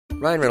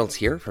Ryan Reynolds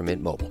here from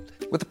Mint Mobile.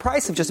 With the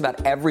price of just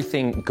about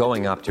everything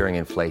going up during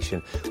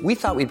inflation, we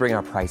thought we'd bring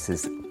our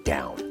prices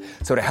down.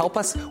 So to help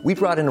us, we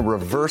brought in a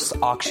reverse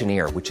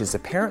auctioneer, which is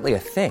apparently a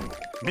thing.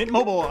 Mint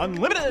Mobile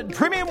Unlimited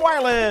Premium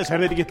Wireless. How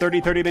to get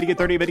 30, 30, bit to get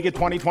 30, bit to get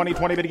 20, 20,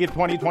 20, bit to get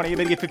 20, 20,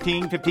 bit to get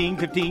 15, 15,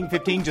 15,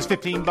 15, just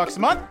 $15 a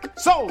month?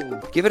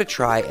 Sold! Give it a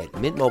try at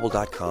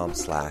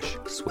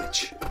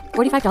mintmobile.com/switch.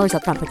 $45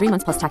 up front for 3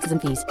 months plus taxes and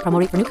fees. Promo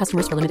rate for new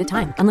customers for limited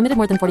time. Unlimited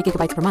more than 40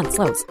 gigabytes per month.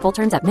 Slows full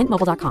terms at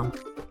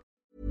mintmobile.com.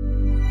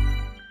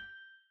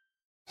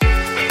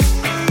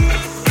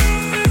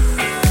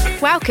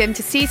 Welcome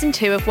to Season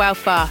 2 of Well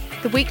Far,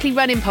 the weekly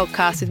running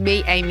podcast with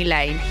me, Amy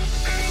Lane.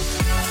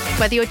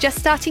 Whether you're just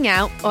starting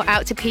out or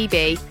out to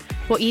PB,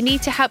 what you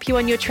need to help you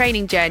on your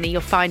training journey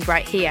you'll find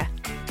right here.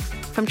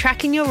 From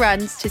tracking your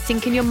runs to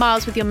syncing your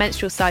miles with your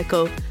menstrual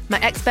cycle, my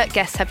expert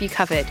guests have you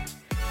covered.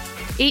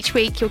 Each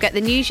week you'll get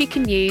the news you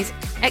can use,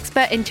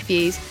 expert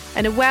interviews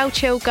and a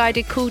well-chill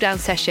guided cool-down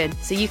session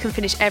so you can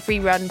finish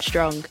every run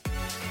strong.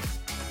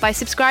 By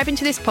subscribing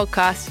to this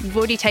podcast, you've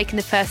already taken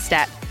the first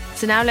step.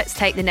 So now let's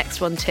take the next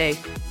one too.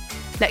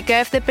 Let go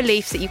of the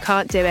beliefs that you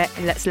can't do it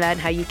and let's learn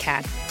how you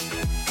can.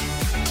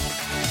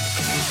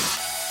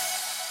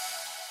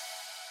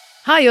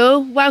 Hi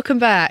all, welcome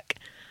back.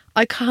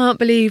 I can't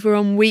believe we're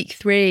on week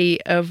 3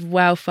 of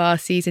Well Far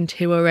Season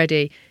 2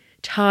 already.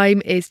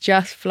 Time is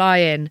just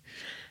flying.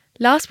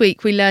 Last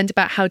week we learned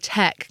about how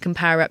tech can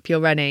power up your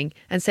running.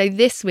 And so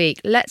this week,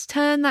 let's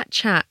turn that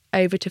chat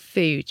over to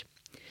food.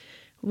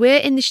 We're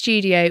in the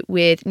studio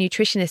with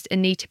nutritionist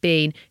Anita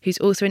Bean, who's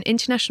also an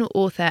international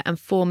author and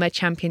former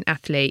champion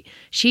athlete.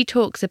 She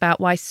talks about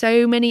why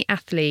so many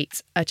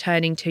athletes are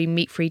turning to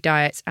meat-free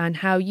diets and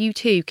how you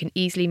too can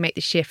easily make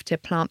the shift to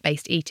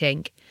plant-based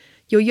eating.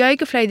 Your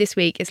yoga flow this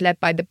week is led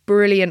by the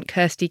brilliant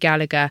Kirsty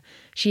Gallagher.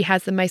 She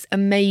has the most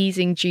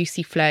amazing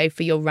juicy flow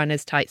for your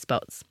runners' tight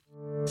spots.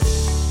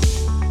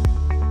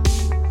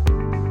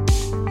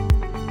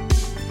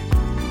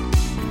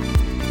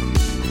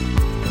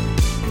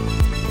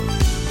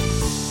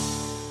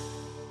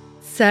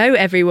 So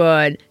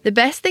everyone, the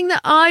best thing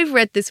that I've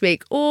read this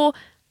week, or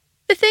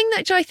the thing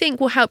that I think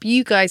will help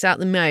you guys out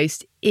the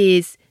most,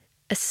 is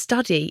a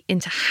study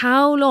into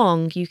how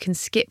long you can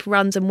skip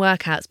runs and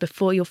workouts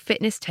before your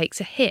fitness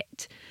takes a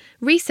hit.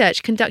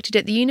 Research conducted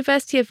at the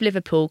University of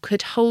Liverpool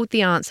could hold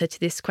the answer to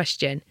this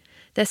question.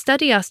 Their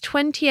study asked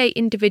 28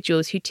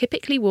 individuals who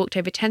typically walked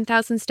over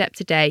 10,000 steps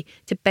a day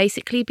to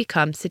basically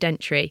become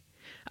sedentary.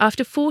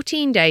 After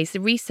 14 days, the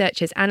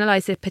researchers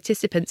analysed the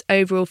participants'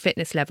 overall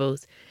fitness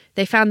levels.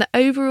 They found that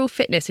overall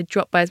fitness had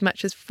dropped by as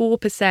much as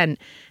 4%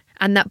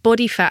 and that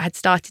body fat had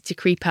started to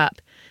creep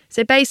up.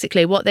 So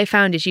basically what they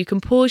found is you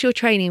can pause your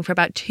training for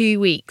about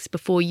 2 weeks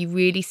before you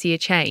really see a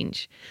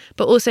change.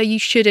 But also you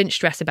shouldn't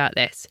stress about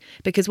this,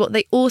 because what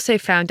they also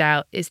found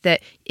out is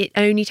that it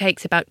only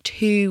takes about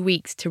 2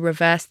 weeks to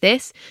reverse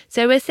this.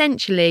 So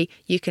essentially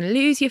you can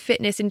lose your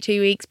fitness in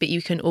 2 weeks, but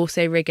you can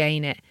also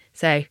regain it.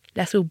 So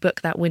let's all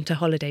book that winter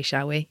holiday,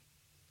 shall we?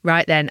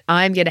 Right then,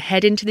 I'm going to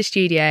head into the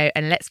studio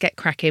and let's get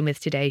cracking with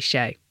today's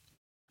show.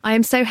 I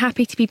am so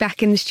happy to be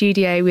back in the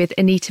studio with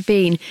Anita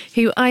Bean,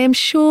 who I am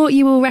sure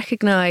you will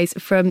recognise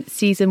from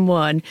season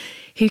 1,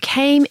 who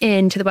came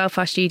into the Well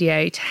Far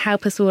studio to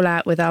help us all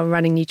out with our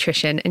running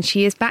nutrition. And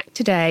she is back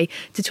today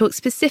to talk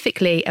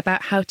specifically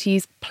about how to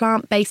use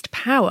plant-based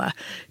power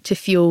to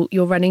fuel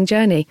your running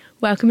journey.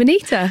 Welcome,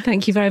 Anita.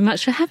 Thank you very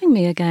much for having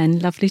me again.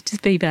 Lovely to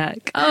be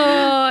back.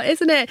 Oh,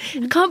 isn't it?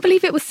 I can't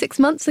believe it was 6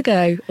 months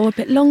ago or a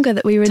bit longer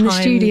that we were in the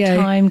studio.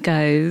 Time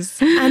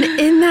goes. And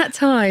in that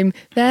time,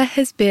 there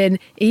has been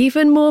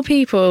even more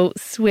people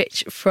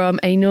switch from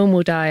a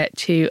normal diet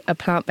to a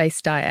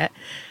plant-based diet.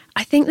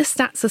 I think the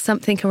stats are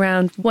something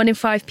around 1 in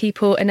 5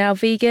 people are now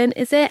vegan,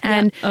 is it?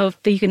 And of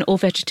vegan or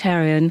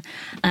vegetarian.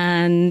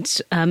 And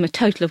a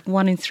total of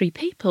 1 in 3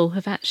 people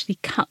have actually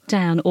cut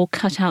down or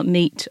cut out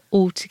meat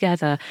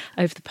altogether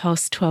over the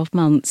past 12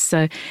 months.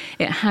 So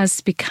it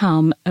has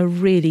become a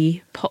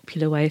really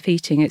popular way of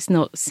eating. It's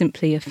not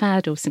simply a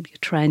fad or simply a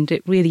trend.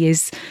 It really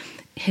is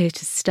here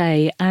to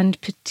stay, and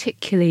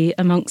particularly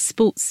amongst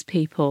sports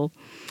people.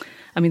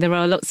 I mean, there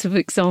are lots of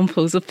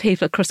examples of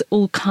people across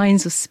all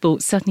kinds of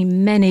sports, certainly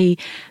many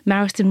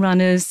marathon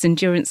runners,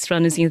 endurance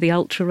runners, the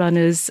ultra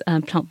runners.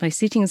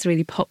 Plant-based eating is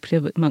really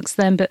popular amongst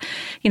them. But,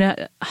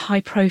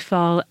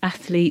 high-profile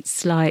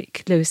athletes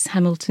like Lewis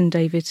Hamilton,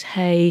 David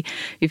Hay.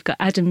 We've got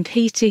Adam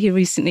Peaty, who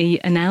recently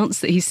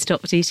announced that he's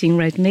stopped eating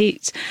red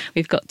meat.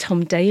 We've got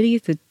Tom Daley,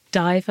 the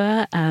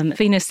diver,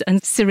 Venus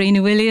and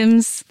Serena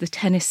Williams, the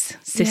tennis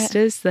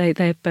sisters. Yeah.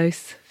 They're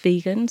both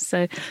vegan.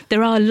 So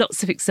there are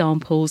lots of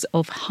examples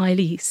of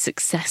highly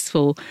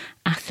successful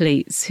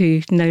athletes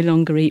who no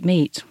longer eat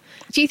meat.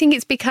 Do you think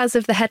it's because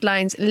of the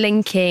headlines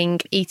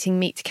linking eating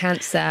meat to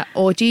cancer,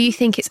 or do you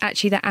think it's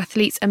actually that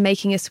athletes are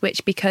making a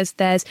switch because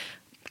there's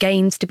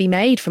gains to be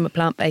made from a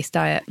plant-based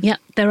diet? Yeah,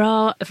 there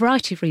are a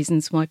variety of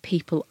reasons why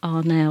people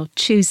are now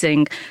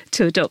choosing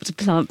to adopt a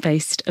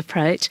plant-based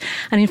approach.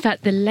 And in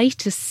fact, the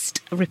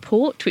latest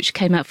report, which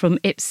came out from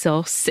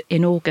Ipsos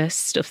in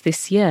August of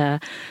this year,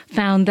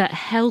 found that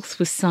health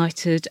was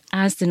cited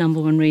as the number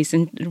one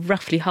reason.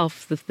 Roughly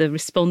half of the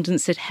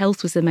respondents said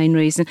health was the main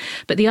reason.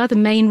 But the other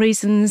main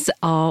reasons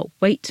are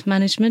weight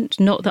management.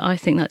 Not that I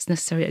think that's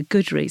necessarily a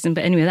good reason,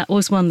 but anyway, that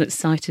was one that's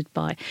cited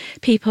by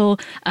people.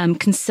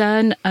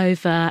 Concern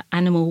over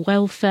animal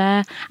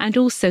welfare, and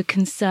also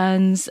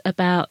concerns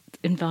about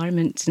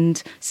environment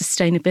and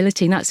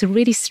sustainability. And that's a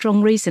really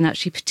strong reason,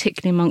 actually,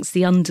 particularly amongst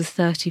the under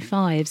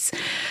 35s.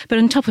 But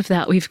on top of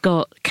that, we've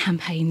got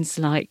campaigns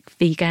like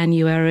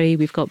Veganuary,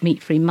 we've got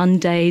Meat Free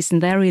Mondays,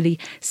 and they're really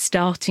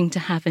starting to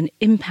have an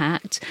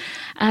impact,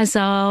 as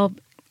are,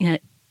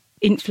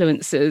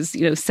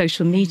 influencers,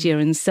 social media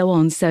and so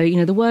on. So,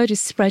 the word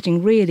is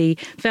spreading really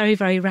very,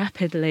 very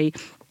rapidly.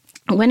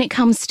 When it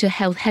comes to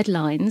health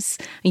headlines,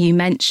 you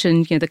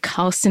mentioned, the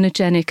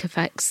carcinogenic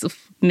effects of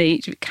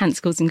meat,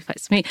 cancer-causing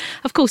effects of meat.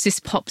 Of course, this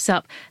pops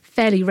up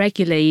fairly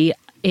regularly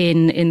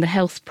in the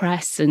health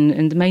press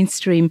and the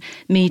mainstream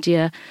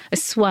media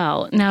as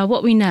well. Now,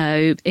 what we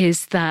know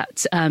is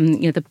that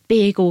the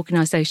big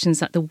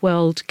organisations like the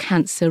World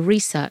Cancer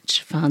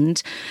Research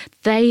Fund,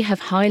 they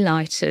have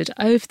highlighted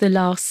over the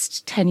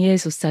last 10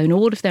 years or so in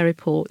all of their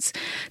reports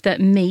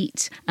that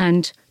meat,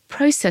 and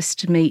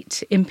processed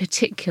meat in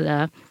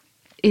particular,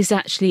 is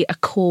actually a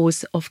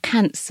cause of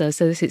cancer.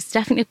 So it's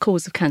definitely a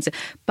cause of cancer.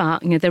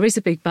 But, there is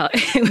a big but.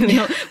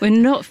 we're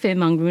not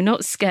fear-mongering, we're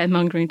not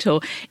scaremongering at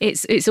all.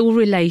 It's all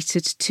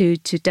related to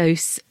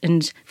dose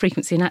and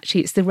frequency. And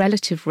actually, it's the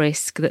relative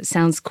risk that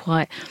sounds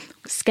quite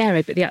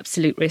scary, but the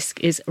absolute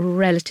risk is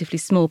relatively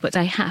small. But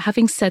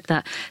having said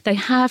that, they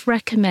have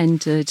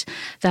recommended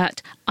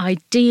that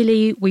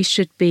ideally we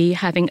should be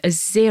having a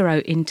zero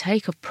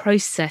intake of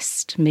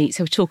processed meat.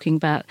 So we're talking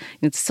about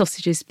the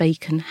sausages,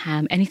 bacon,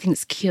 ham, anything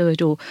that's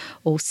cured or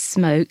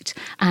smoked.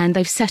 And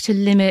they've set a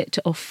limit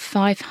of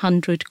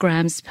 500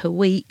 grams per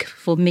week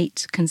for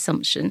meat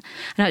consumption.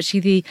 And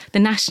actually the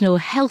National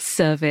Health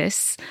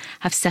Service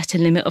have set a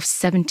limit of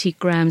 70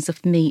 grams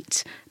of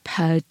meat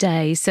per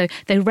day. So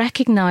they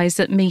recognise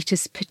that meat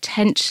is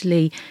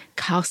potentially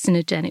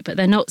carcinogenic, but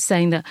they're not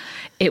saying that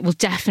it will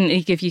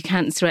definitely give you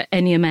cancer at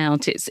any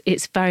amount.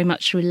 It's very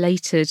much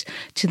related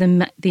to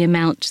the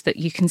amount that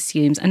you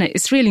consume. And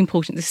it's really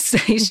important at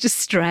this stage to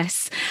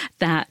stress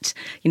that,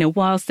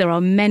 whilst there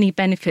are many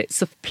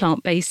benefits of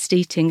plant-based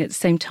eating, at the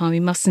same time we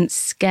mustn't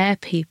scare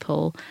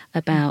people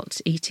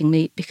about eating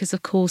meat, because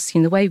of course,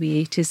 the way we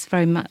eat is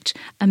very much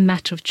a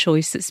matter of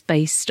choice that's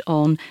based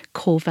on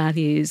core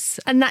values.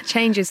 And that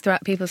changes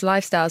throughout people's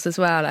lifestyles as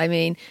well,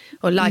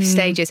 or life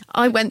stages.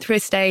 I went through a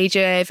stage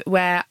of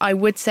where I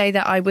would say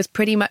that I was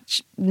pretty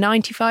much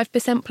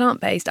 95%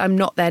 plant-based. I'm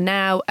not there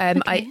now.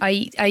 Okay.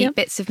 I eat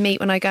bits of meat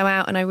when I go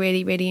out, and I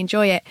really, really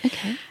enjoy it.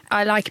 Okay.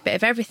 I like a bit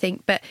of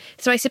everything. But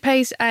so I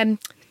suppose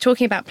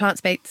talking about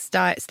plant-based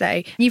diets,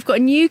 though, you've got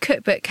a new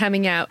cookbook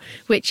coming out,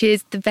 which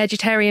is The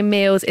Vegetarian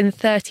Meals in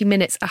 30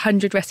 Minutes,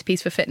 100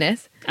 Recipes for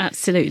Fitness.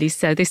 Absolutely.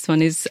 So this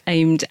one is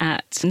aimed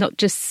at not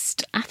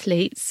just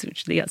athletes,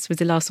 which that's what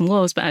the last one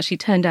was, but actually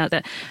turned out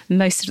that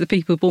most of the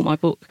people who bought my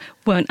book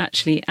weren't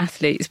actually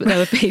athletes, but there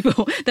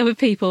were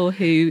people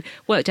who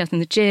worked out in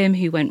the gym,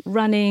 who went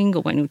running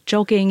or went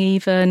jogging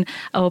even,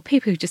 or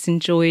people who just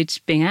enjoyed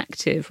being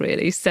active,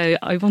 really. So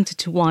I wanted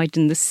to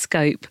widen the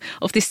scope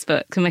of this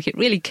book and make it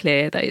really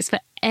clear that it's for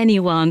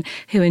anyone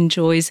who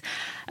enjoys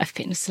a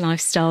fitness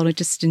lifestyle or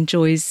just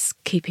enjoys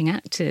keeping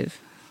active.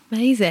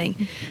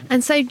 Amazing.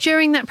 And so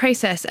during that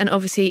process, and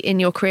obviously in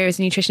your career as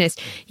a nutritionist,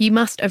 you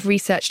must have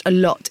researched a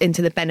lot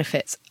into the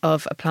benefits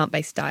of a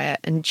plant-based diet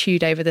and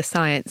chewed over the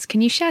science.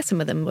 Can you share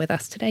some of them with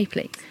us today,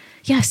 please?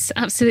 Yes,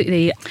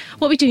 absolutely.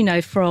 What we do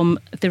know from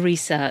the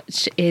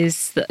research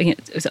is that,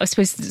 I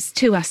suppose there's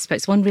two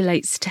aspects. One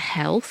relates to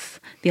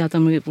health, the other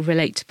one will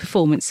relate to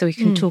performance. So we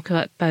can talk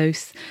about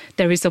both.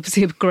 There is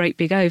obviously a great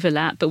big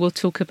overlap, but we'll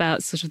talk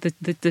about sort of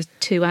the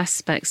two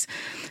aspects.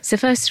 So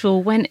first of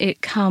all, when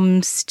it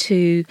comes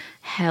to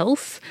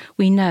health,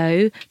 we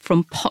know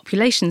from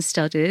population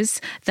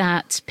studies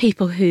that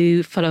people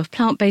who follow a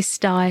plant-based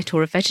diet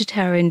or a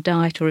vegetarian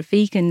diet or a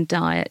vegan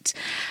diet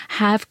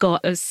have got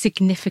a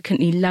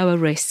significantly lower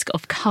risk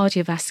of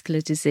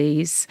cardiovascular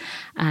disease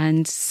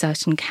and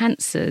certain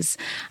cancers.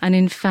 And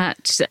in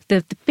fact,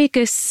 the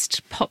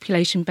biggest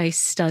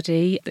population-based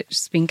study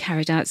that's been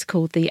carried out is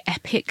called the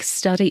EPIC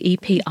study,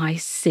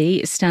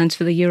 EPIC. It stands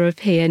for the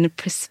European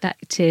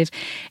Prospective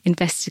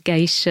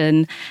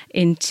Investigation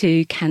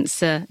into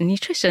Cancer and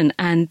Nutrition.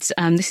 And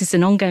this is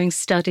an ongoing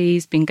study.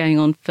 It's been going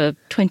on for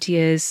 20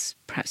 years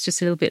perhaps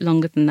just a little bit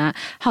longer than that,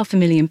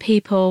 500,000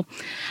 people.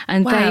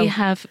 And Wow. they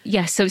have,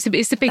 yes, so it's a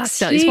big That's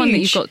study. It's one that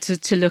you've huge.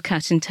 got to look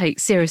at and take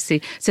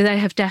seriously. So they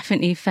have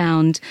definitely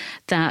found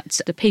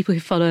that the people who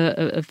follow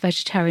a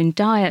vegetarian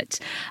diet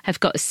have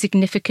got a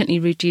significantly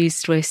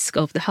reduced risk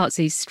of the heart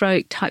disease,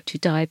 stroke, type 2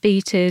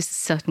 diabetes,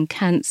 certain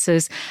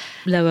cancers,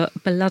 lower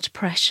blood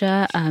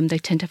pressure. They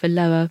tend to have a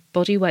lower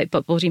body weight,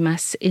 but body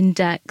mass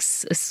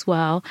index as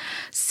well.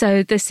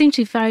 So there seem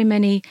to be very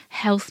many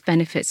health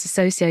benefits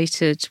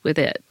associated with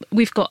it.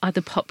 We've got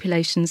other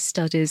population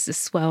studies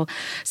as well.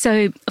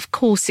 So, of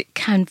course, it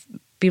can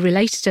be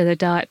related to their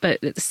diet,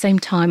 but at the same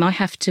time, I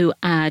have to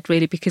add,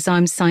 really, because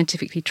I'm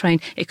scientifically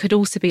trained, it could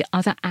also be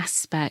other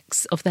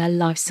aspects of their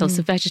lifestyle.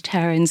 So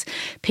vegetarians,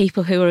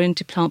 people who are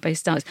into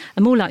plant-based diets,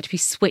 are more likely to be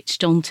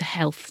switched on to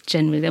health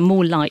generally. They're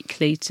more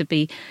likely to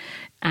be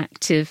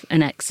active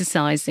and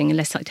exercising and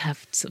less likely to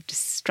have sort of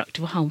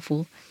destructive or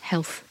harmful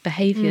health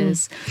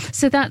behaviours.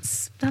 So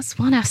that's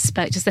one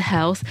aspect, is the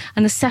health.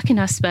 And the second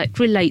aspect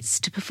relates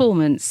to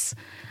performance,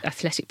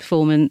 athletic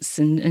performance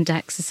and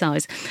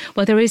exercise.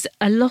 Well, there is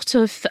a lot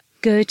of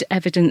good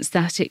evidence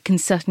that it can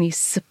certainly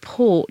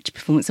support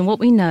performance. And what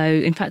we know,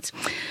 in fact,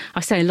 I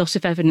say a lot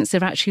of evidence, there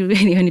have actually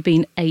really only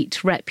been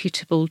 8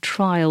 reputable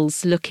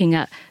trials looking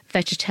at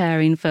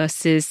vegetarian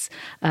versus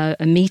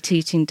a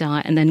meat-eating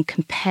diet and then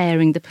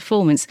comparing the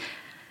performance.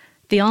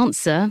 The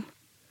answer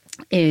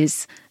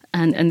is,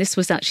 and this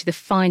was actually the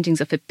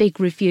findings of a big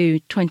review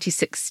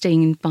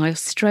 2016 by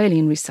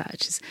Australian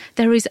researchers,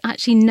 there is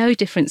actually no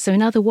difference. So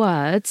in other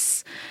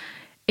words,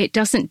 it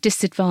doesn't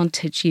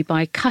disadvantage you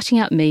by cutting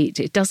out meat.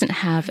 It doesn't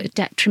have a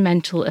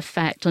detrimental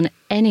effect on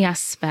any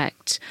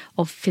aspect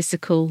of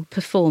physical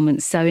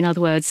performance. So in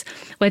other words,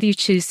 whether you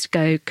choose to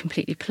go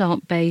completely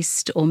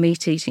plant-based or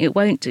meat-eating, it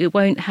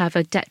won't have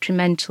a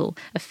detrimental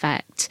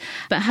effect.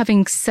 But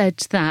having said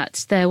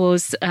that, there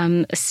was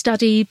a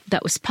study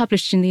that was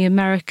published in the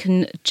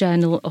American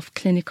Journal of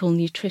Clinical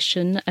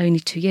Nutrition only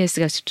 2 years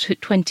ago, so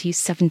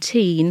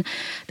 2017,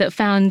 that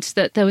found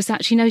that there was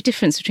actually no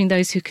difference between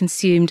those who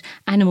consumed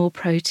animal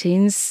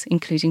proteins,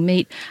 including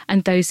meat,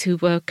 and those who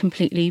were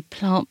completely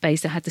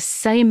plant-based. They had the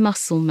same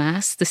muscle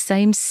mass, the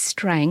same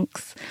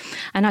strength.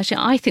 And actually,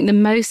 I think the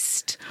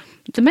most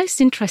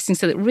interesting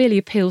study that really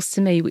appeals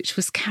to me, which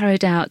was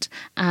carried out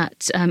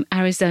at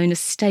Arizona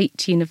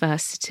State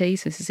University,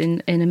 so this is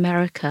in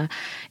America,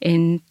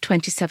 in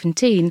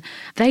 2017,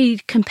 they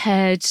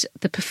compared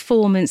the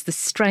performance, the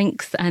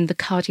strength and the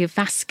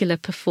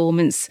cardiovascular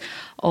performance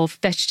of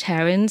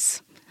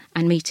vegetarians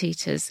and meat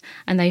eaters,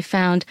 and they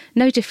found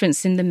no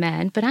difference in the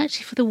men, but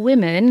actually for the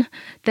women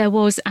there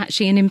was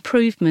actually an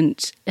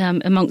improvement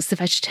amongst the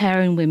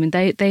vegetarian women.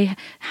 They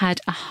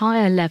had a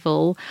higher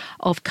level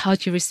of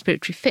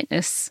cardiorespiratory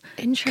fitness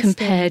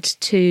compared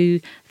to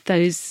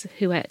those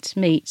who ate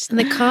meat. And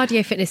the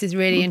cardio fitness is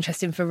really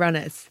interesting for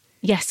runners.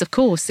 Yes, of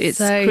course, it's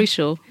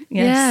crucial.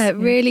 Yes. Yeah,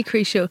 really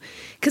crucial.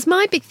 Because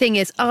my big thing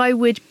is I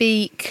would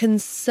be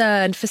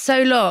concerned, for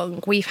so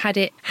long we've had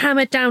it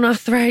hammered down our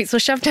throats or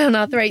shoved down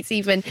our throats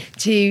even,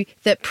 to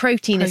that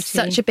protein is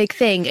such a big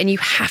thing and you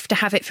have to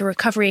have it for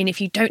recovery, and if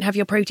you don't have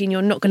your protein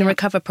you're not going to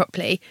recover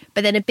properly.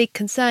 But then a big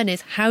concern is,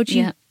 how do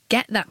you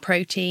get that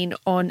protein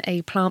on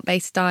a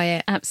plant-based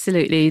diet?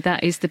 Absolutely.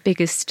 That is the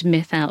biggest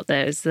myth out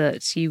there, is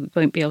that you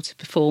won't be able to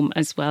perform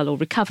as well or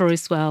recover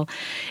as well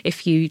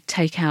if you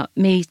take out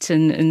meat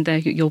and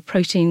your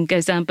protein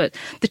goes down. But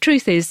the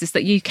truth is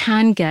that you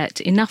can get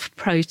enough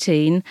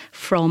protein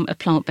from a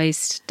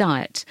plant-based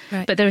diet.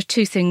 Right. But there are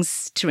two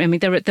things to, I mean,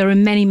 there are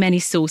many, many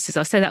sources.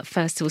 I'll say that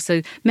first of all.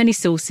 So many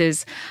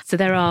sources. So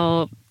there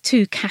are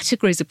 2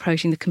 categories of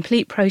protein: the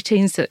complete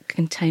proteins that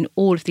contain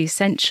all of the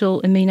essential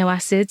amino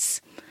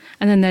acids,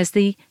 and then there's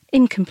the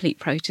incomplete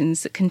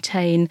proteins that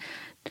contain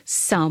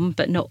some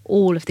but not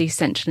all of the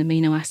essential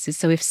amino acids.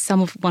 So if some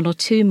of 1 or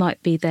 2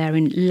 might be there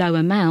in low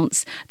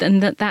amounts,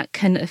 then that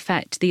can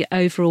affect the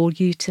overall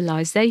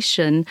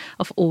utilisation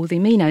of all the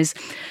aminos.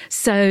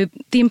 So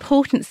the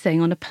important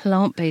thing on a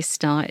plant-based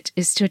diet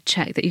is to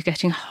check that you're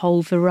getting a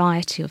whole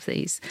variety of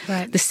these.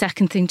 Right. The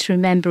second thing to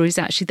remember is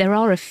actually there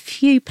are a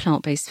few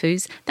plant-based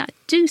foods that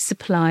do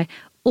supply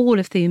all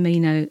of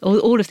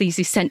these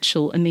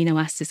essential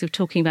amino acids. We're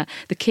talking about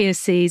the chia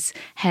seeds,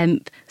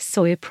 hemp,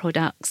 soya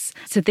products.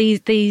 So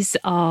these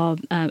are,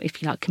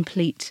 if you like,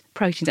 complete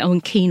proteins. Oh,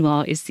 and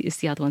quinoa is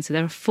the other one. So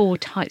there are 4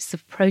 types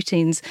of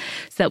proteins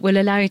that will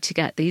allow you to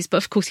get these. But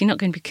of course, you're not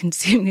going to be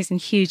consuming these in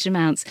huge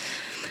amounts.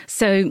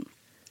 So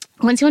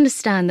once you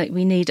understand that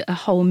we need a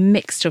whole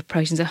mixture of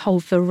proteins, a whole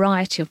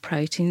variety of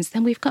proteins,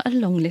 then we've got a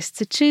long list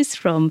to choose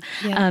from.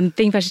 Yeah.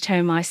 Being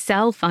vegetarian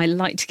myself, I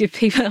like to give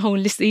people a whole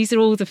list. These are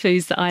all the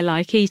foods that I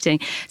like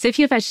eating. So if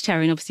you're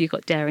vegetarian, obviously you've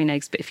got dairy and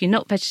eggs. But if you're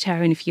not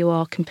vegetarian, if you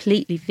are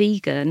completely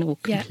vegan or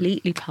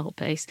completely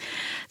plant-based,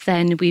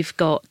 then we've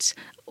got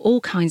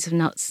all kinds of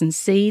nuts and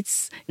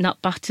seeds, nut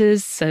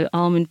butters, so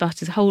almond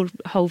butters,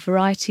 whole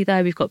variety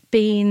there. We've got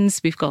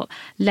beans, we've got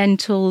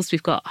lentils,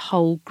 we've got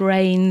whole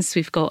grains,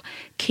 we've got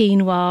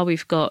quinoa,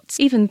 we've got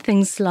even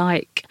things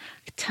like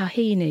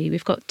tahini,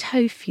 we've got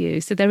tofu.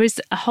 So there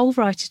is a whole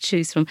variety to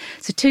choose from.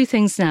 So 2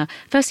 things now.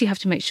 First, you have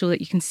to make sure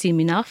that you consume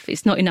enough.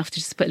 It's not enough to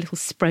just put a little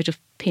spread of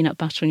peanut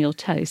butter on your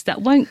toast.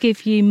 That won't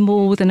give you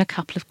more than a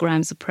couple of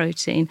grams of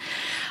protein.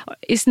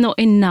 It's not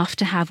enough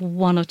to have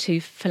 1 or 2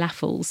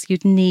 falafels.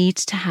 You'd need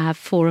to have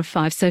 4 or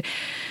 5. So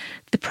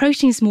the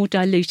protein is more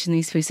dilute in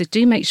these foods, so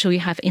do make sure you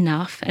have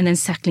enough. And then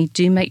secondly,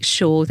 do make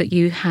sure that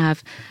you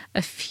have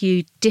a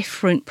few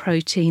different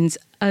proteins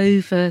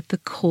over the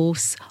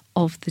course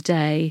of the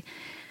day.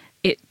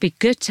 It'd be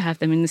good to have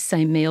them in the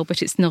same meal,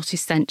 but it's not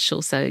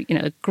essential. So,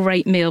 a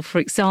great meal, for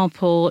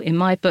example, in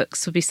my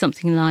books would be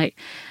something like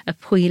a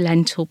pui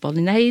lentil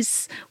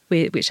bolognese,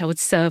 which I would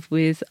serve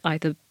with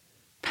either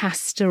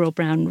pasta or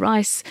brown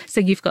rice. So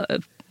you've got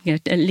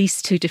at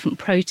least 2 different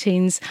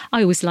proteins.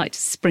 I always like to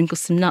sprinkle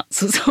some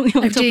nuts or something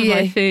on top of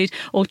my food,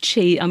 or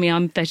cheese. I mean,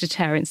 I'm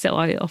vegetarian, so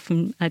I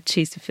often add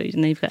cheese to food,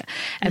 and they've got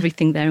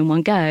everything there in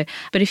one go.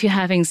 But if you're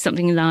having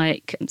something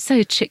like,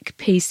 say, a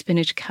chickpea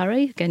spinach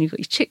curry, again, you've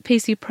got your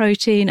chickpeas, your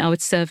protein. I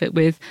would serve it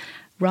with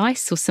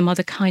rice or some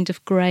other kind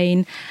of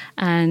grain,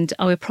 and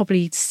I would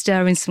probably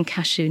stir in some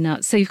cashew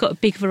nuts. So you've got a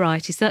big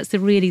variety. So that's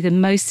really the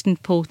most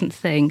important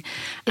thing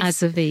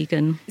as a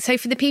vegan. So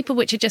for the people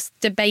which are just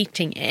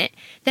debating it,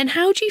 then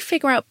how do you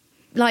figure out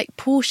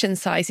portion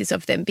sizes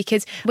of them?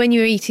 Because when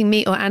you're eating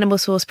meat or animal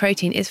source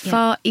protein, it's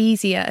far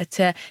easier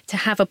to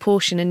have a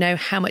portion and know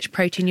how much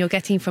protein you're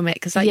getting from it,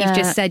 because you've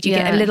just said, you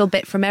get a little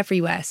bit from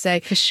everywhere. So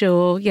for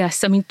sure,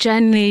 yes. I mean,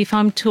 generally, if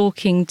I'm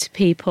talking to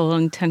people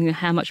and telling them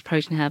how much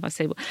protein I have, I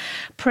say, well,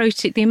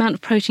 the amount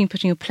of protein you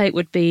put on your plate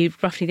would be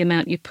roughly the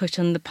amount you put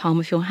on the palm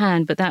of your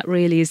hand, but that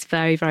really is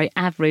very, very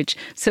average.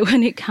 So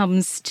when it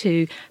comes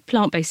to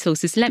plant-based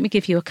sources, let me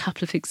give you a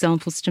couple of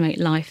examples to make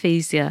life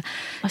easier.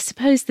 I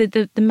suppose that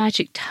the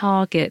magic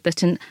target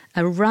that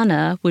a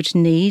runner would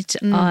need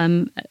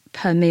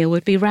per meal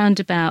would be around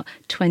about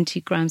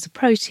 20 grams of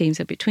protein,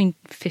 so between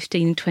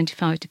 15 and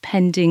 25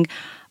 depending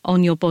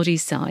on your body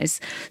size.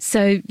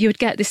 So you would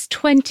get this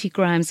 20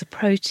 grams of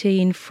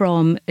protein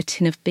from a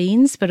tin of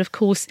beans, but of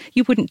course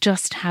you wouldn't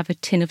just have a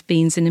tin of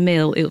beans in a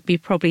meal. It would be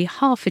probably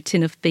half a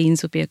tin of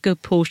beans would be a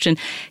good portion.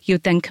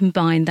 You'd then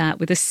combine that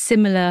with a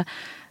similar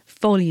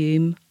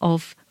volume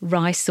of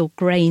rice or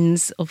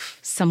grains of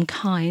some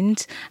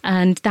kind,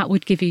 and that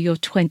would give you your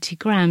 20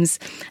 grams.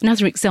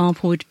 Another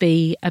example would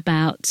be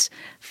about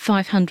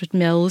 500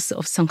 mils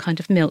of some kind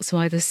of milk, so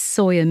either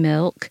soya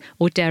milk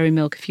or dairy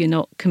milk if you're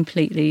not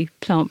completely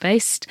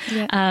plant-based.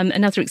 Yeah.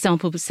 Another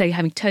example would say you're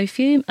having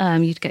tofu.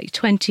 You'd get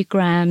 20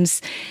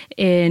 grams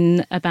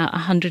in about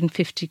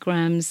 150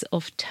 grams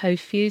of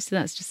tofu, so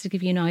that's just to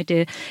give you an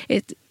idea.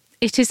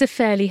 It is a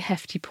fairly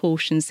hefty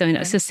portion. So,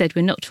 as I said,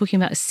 we're not talking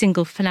about a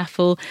single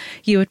falafel.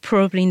 You would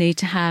probably need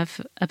to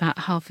have about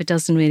half a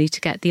dozen, really,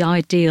 to get the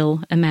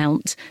ideal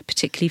amount,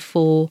 particularly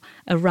for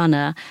a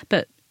runner.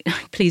 But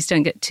please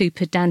don't get too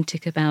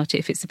pedantic about it.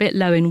 If it's a bit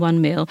low in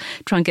one meal,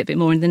 try and get a bit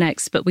more in the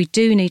next. But we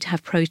do need to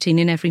have protein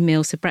in every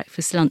meal. So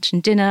breakfast, lunch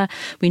and dinner.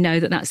 We know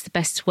that that's the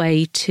best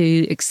way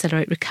to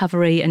accelerate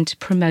recovery and to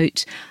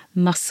promote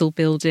muscle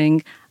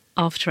building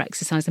after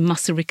exercise and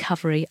muscle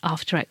recovery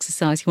after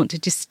exercise. You want to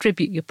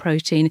distribute your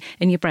protein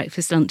in your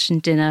breakfast, lunch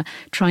and dinner.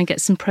 Try and get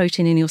some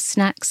protein in your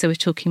snacks. So we're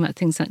talking about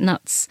things like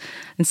nuts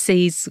and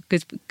seeds,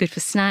 good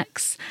for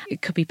snacks.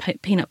 It could be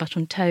peanut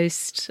butter on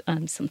toast,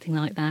 something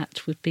like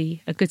that would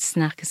be a good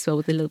snack as well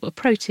with a little bit of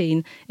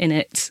protein in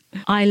it.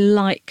 I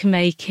like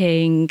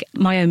making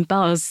my own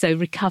bars, so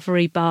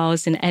recovery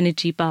bars and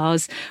energy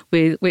bars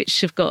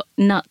which have got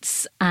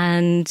nuts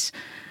and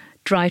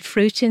dried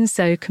fruit in,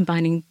 so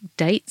combining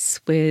dates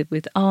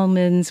with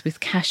almonds, with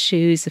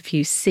cashews, a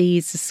few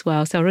seeds as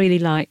well. So I really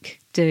like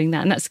doing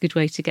that, and that's a good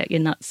way to get your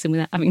nuts in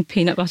without having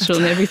peanut butter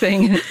on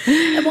everything.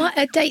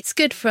 Are dates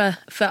good for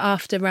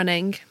after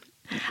running?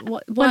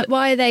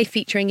 Why are they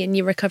featuring in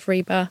your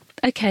recovery bar?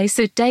 Okay,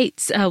 so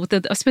dates, I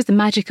suppose the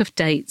magic of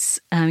dates,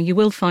 you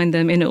will find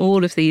them in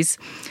all of these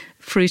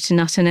fruit and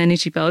nut and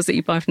energy bars that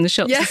you buy from the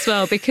shops as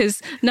well,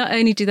 because not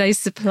only do they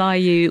supply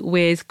you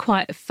with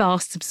quite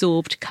fast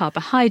absorbed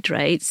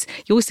carbohydrates,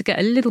 you also get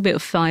a little bit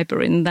of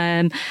fibre in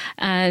them,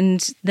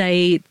 and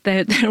they're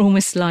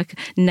almost like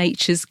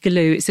nature's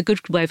glue. It's a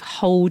good way of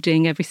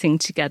holding everything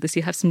together. So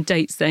you have some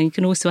dates there. You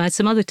can also add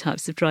some other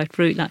types of dried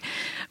fruit like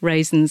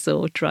raisins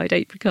or dried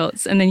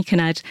apricots, and then you can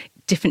add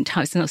different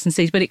types of nuts and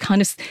seeds, but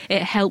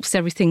it helps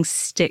everything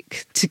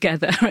stick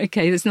together.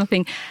 Okay, there's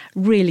nothing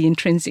really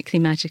intrinsically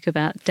magic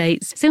about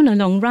dates. So in a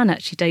long run,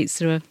 actually,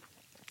 dates are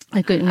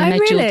a good.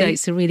 Medjool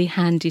dates are really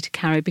handy to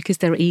carry because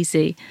they're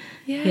easy.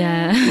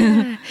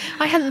 Yeah.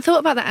 I hadn't thought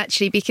about that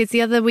actually, because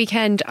the other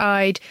weekend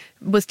I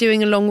was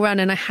doing a long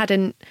run and I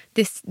hadn't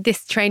this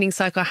training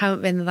cycle. I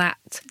haven't been that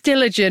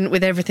diligent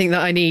with everything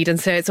that I need, and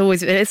so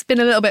it's been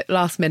a little bit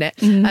last minute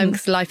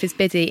because life is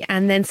busy.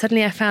 And then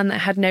suddenly I found that I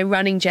had no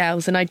running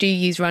gels, and I do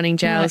use running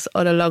gels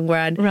on a long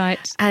run. Right.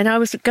 And I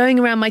was going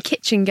around my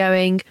kitchen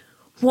going,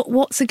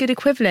 what's a good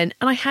equivalent?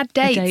 And I had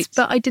dates,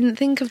 but I didn't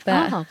think of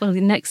that. Ah, well,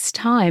 the next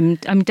time,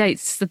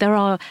 dates, there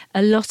are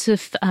a lot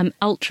of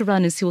ultra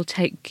runners who will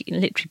take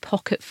literally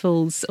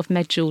pocketfuls of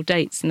medjool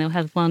dates, and they'll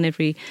have one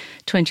every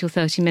 20 or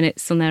 30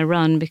 minutes on their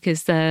run,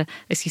 because they're,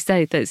 as you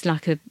say, it's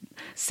like a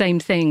same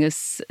thing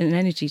as an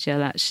energy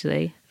gel,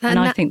 actually. And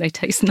I think they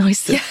taste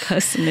nicer,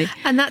 personally.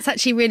 And that's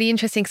actually really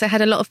interesting, because I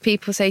had a lot of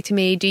people say to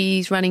me, do you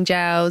use running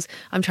gels?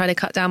 I'm trying to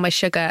cut down my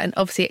sugar. And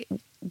obviously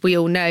we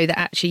all know that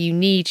actually you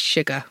need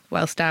sugar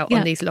whilst out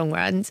on these long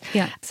runs.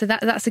 Yeah. So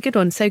that's a good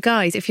one. So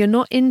guys, if you're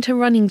not into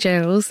running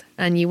gels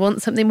and you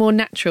want something more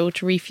natural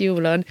to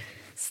refuel on,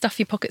 stuff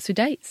your pockets with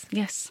dates.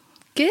 Yes.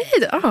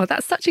 Good. Oh,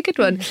 that's such a good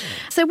one.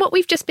 So what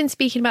we've just been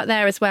speaking about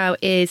there as well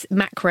is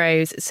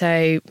macros,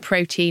 so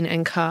protein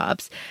and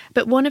carbs.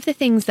 But one of the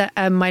things that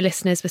my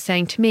listeners were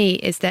saying to me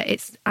is that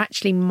it's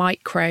actually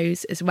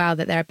micros as well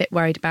that they're a bit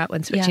worried about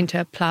when switching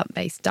to a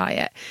plant-based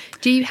diet.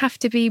 Do you have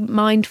to be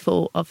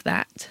mindful of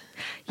that?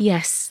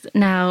 Yes.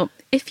 Now,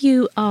 if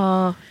you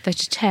are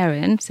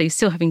vegetarian, so you're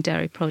still having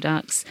dairy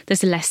products,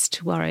 there's less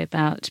to worry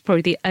about.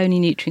 Probably the only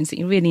nutrients that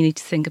you really need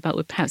to think about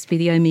would perhaps be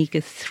the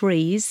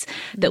omega-3s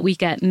that we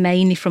get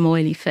mainly from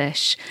oily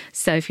fish.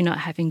 So if you're not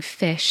having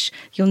fish,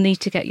 you'll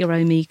need to get your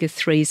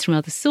omega-3s from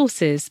other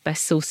sources.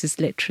 Best sources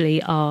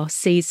literally are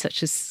seeds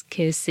such as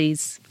chia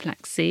seeds,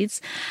 flax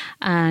seeds,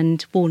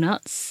 and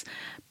walnuts.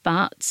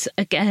 But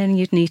again,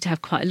 you'd need to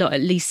have quite a lot,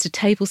 at least a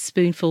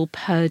tablespoonful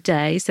per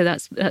day. So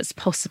that's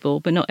possible,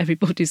 but not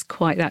everybody's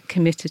quite that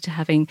committed to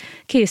having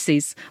chia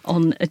seeds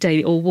on a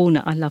daily, or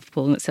walnut. I love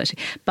walnuts,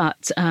 actually.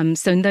 But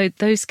so in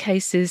those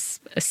cases,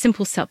 a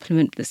simple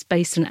supplement that's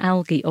based on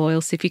algae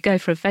oil. So if you go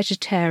for a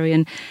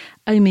vegetarian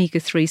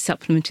omega-3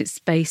 supplement, it's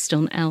based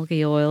on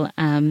algae oil.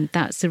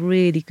 That's a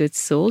really good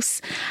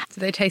source. Do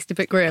they taste a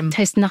bit grim?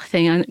 Taste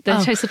nothing.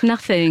 They taste of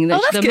nothing.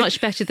 They're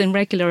much better than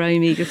regular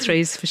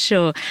omega-3s for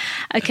sure.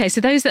 Okay,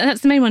 so that's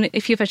the main one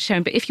if you're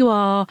vegetarian. But if you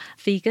are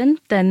vegan,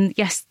 then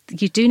yes,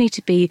 you do need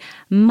to be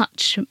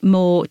much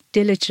more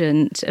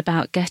diligent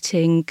about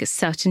getting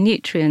certain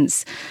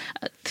nutrients.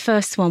 The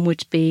first one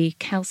would be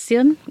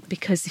calcium,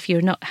 because if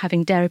you're not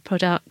having dairy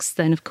products,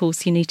 then of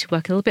course you need to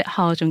work a little bit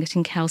harder on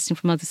getting calcium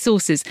from other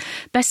sources.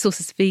 Best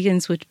sources for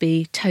vegans would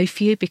be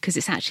tofu, because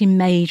it's actually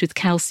made with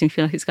calcium. If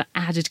you like, it's got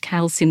added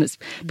calcium that's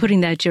put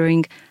in there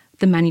during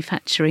the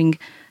manufacturing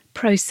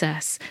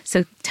process.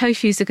 So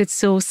tofu is a good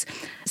source.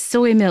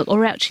 Soy milk,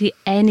 or actually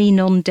any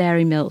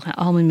non-dairy milk, like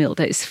almond milk,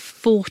 that is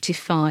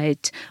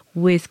fortified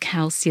with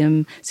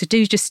calcium. So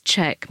do just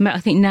check. I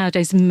think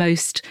nowadays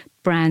most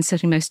brands,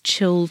 certainly most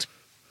chilled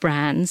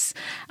brands,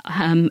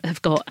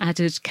 have got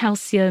added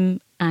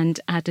calcium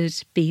and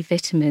added B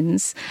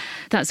vitamins.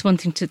 That's one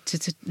thing to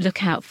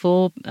look out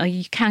for.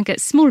 You can get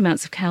small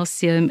amounts of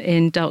calcium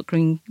in dark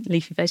green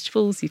leafy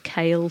vegetables, your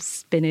kale,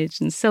 spinach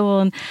and so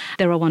on.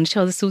 There are one or two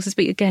other sources,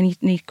 but again, you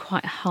need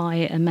quite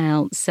high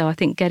amounts. So I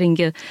think getting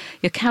your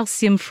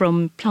calcium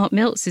from plant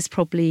milks is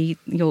probably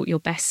your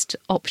best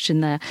option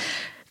there.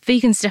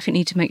 Vegans definitely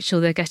need to make sure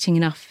they're getting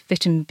enough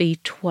vitamin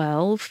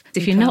B12.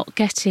 If you're not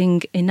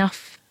getting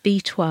enough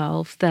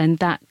B12, then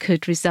that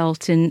could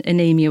result in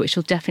anemia, which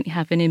will definitely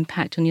have an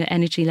impact on your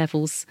energy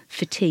levels,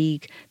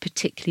 fatigue,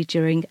 particularly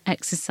during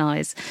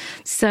exercise.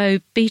 So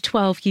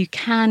B12 you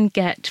can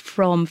get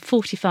from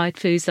fortified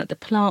foods like the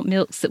plant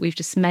milks that we've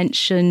just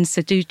mentioned.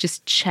 So do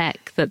just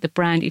check that the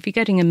brand, if you're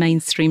getting a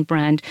mainstream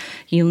brand,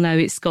 you'll know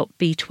it's got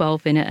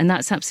B12 in it, and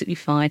that's absolutely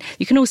fine.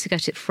 You can also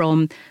get it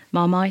from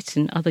Marmite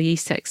and other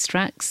yeast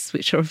extracts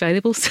which are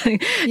available, so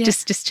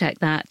just check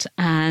that.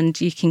 And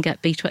you can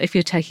get B12 if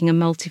you're taking a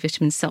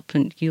multivitamin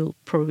supplement. You'll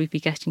probably be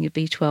getting your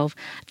B12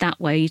 that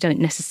way. You don't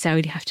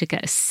necessarily have to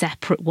get a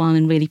separate one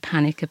and really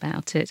panic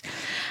about it.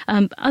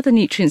 Other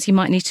nutrients you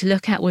might need to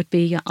look at would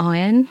be your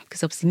iron,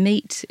 because obviously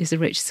meat is a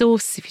rich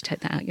source. If you take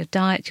that out of your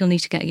diet, you'll need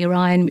to get your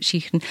iron, which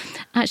you can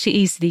actually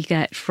easily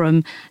get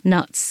from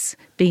nuts,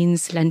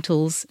 beans,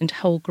 lentils and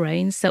whole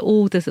grains. So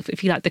all the,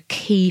 if you like, the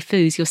key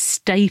foods, your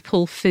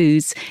staple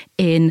foods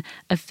in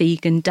a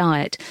vegan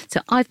diet.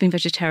 So I've been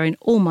vegetarian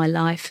all my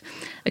life.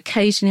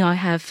 Occasionally I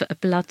have a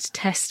blood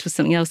test for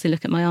something else. They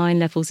look at my iron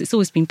levels. It's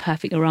always been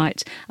perfectly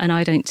right, and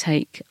I don't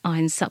take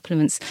iron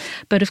supplements.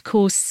 But of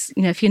course,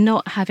 you know, if you're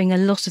not having a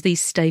lot of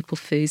these staple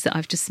foods that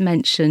I've just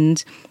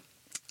mentioned,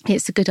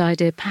 it's a good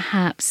idea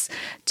perhaps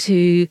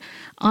to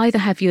either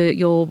have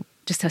your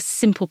just a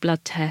simple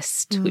blood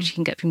test, which you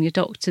can get from your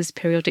doctors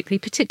periodically,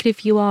 particularly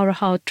if you are a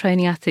hard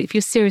training athlete. If you're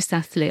a serious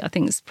athlete, I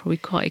think it's probably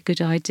quite a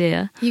good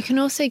idea. You can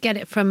also get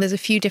it from, there's a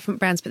few different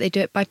brands, but they do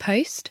it by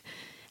post.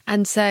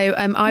 And so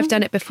I've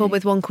done it before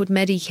with one called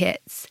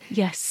Medikits.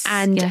 Yes.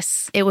 And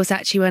it was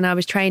actually when I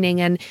was training,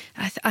 and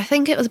I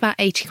think it was about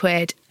 80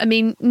 quid. I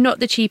mean, not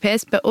the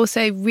cheapest, but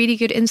also really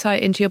good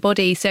insight into your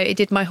body. So it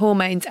did my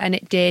hormones and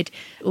it did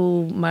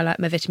all my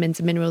vitamins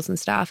and minerals and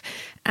stuff.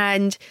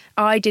 And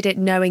I did it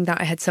knowing that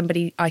I had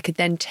somebody I could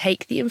then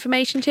take the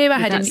information to.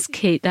 That's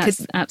key.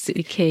 That's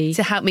absolutely key.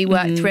 To help me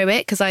work through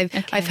it, because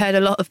I've heard a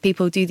lot of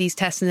people do these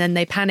tests and then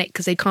they panic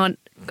because they can't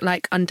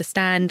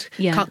understand,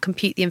 Yeah. can't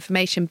compute the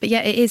information. But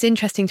yeah, it is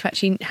interesting to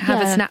actually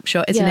have a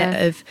snapshot, isn't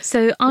it? Of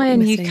so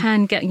iron you missing.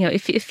 can get,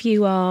 if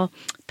you are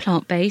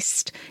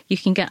plant-based, you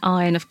can get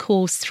iron, of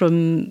course,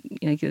 from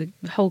your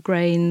whole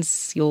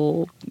grains,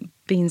 your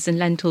beans and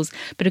lentils.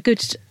 But a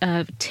good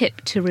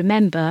tip to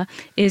remember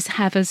is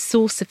have a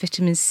source of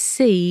vitamin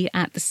C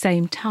at the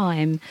same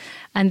time,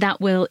 and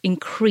that will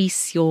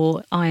increase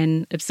your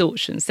iron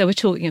absorption. So we're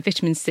talking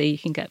vitamin C you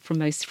can get from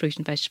most fruit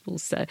and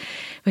vegetables. So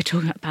we're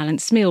talking about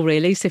balanced meal,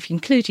 really. So if you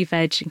include your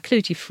veg,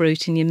 include your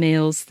fruit in your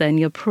meals, then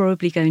you're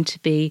probably going to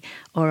be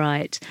all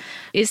right.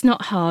 It's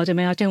not hard. I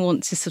mean, I don't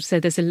want to sort of say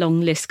there's a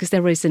long list, because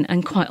there isn't.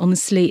 And quite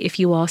honestly, if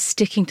you are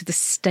sticking to the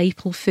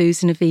staple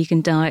foods in a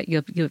vegan diet,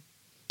 your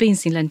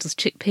beans and lentils,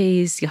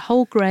 chickpeas, your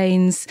whole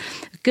grains,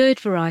 a good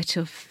variety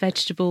of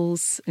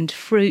vegetables and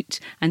fruit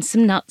and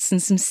some nuts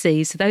and some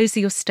seeds. So those are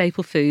your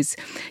staple foods.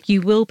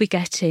 You will be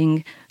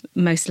getting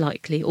most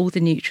likely all the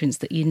nutrients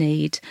that you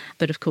need.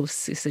 But of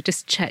course, so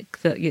just check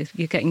that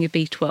you're getting your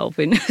B12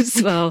 in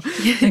as well.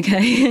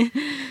 Okay.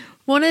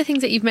 One of the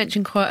things that you've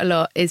mentioned quite a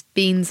lot is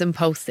beans and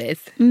pulses.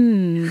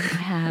 I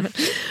have.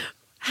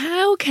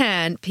 How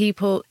can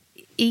people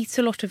eat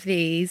a lot of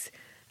these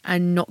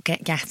and not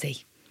get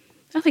gassy?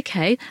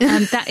 Okay,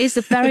 that is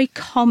a very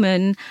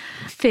common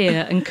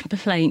fear and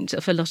complaint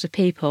of a lot of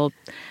people.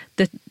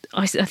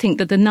 I think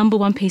that the number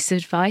one piece of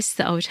advice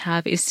that I would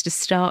have is to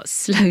start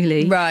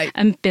slowly, right,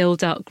 and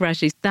build up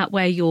gradually. That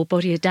way your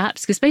body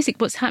adapts, because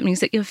basically what's happening is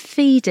that you're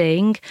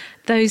feeding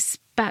those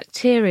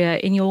bacteria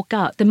in your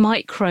gut, the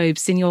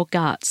microbes in your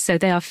gut. So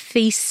they are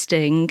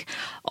feasting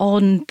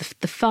on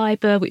the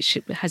fibre, which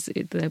has,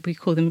 we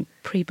call them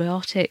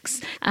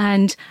prebiotics.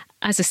 And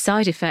as a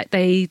side effect,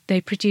 they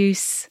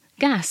produce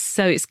gas.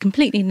 So it's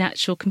completely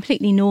natural,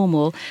 completely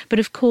normal. But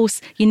of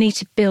course, you need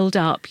to build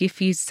up. If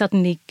you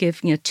suddenly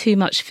give too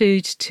much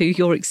food to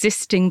your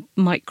existing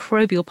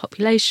microbial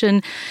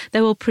population, they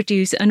will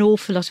produce an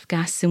awful lot of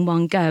gas in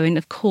one go. And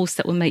of course,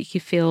 that will make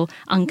you feel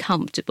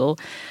uncomfortable.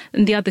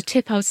 And the other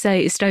tip I would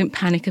say is don't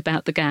panic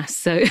about the gas.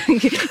 So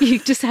you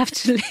just have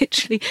to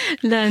literally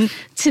learn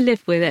to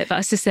live with it. But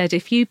as I said,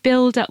 if you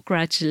build up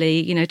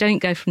gradually, don't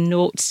go from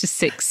 0 to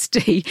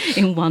 60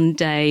 in one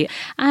day.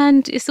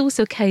 And it's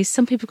also a case,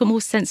 some people got more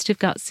sensitive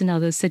guts than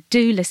others, so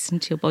do listen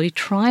to your body.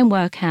 Try and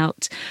work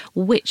out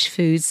which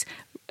foods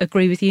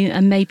agree with you,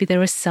 and maybe there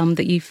are some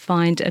that you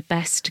find are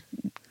best to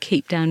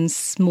keep down in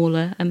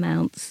smaller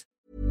amounts.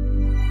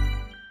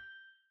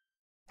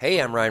 Hey,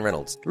 I'm Ryan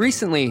Reynolds.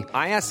 Recently,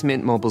 I asked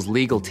Mint Mobile's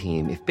legal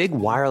team if big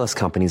wireless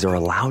companies are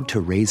allowed to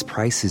raise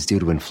prices due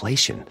to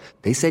inflation.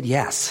 They said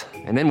yes.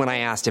 And then when I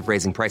asked if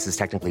raising prices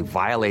technically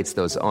violates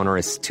those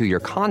onerous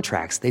 2-year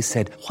contracts, they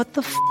said, "What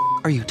the f***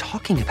 are you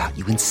talking about,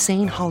 you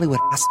insane Hollywood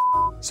ass?"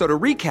 So to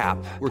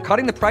recap, we're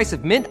cutting the price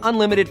of Mint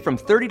Unlimited from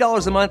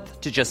 $30 a month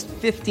to just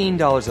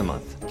 $15 a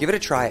month. Give it a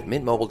try at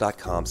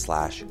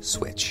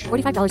mintmobile.com/switch.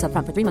 $45 up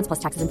front for 3 months plus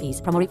taxes and fees.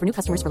 Promo rate for new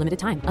customers for limited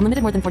time.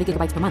 Unlimited more than 40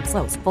 gigabytes per month.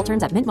 Slows full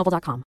terms at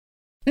mintmobile.com.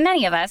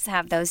 Many of us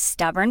have those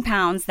stubborn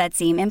pounds that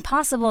seem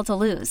impossible to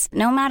lose,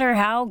 no matter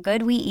how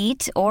good we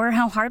eat or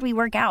how hard we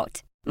work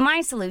out. My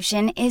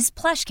solution is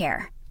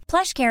PlushCare.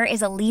 PlushCare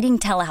is a leading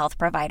telehealth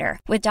provider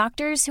with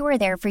doctors who are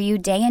there for you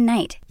day and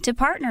night to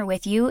partner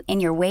with you in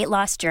your weight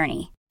loss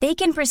journey. They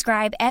can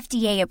prescribe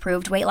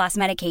FDA-approved weight loss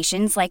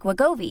medications like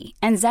Wegovy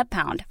and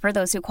Zepbound for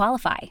those who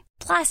qualify.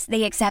 Plus,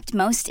 they accept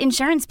most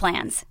insurance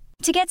plans.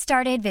 To get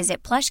started,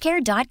 visit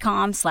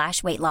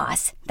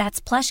plushcare.com/weightloss. That's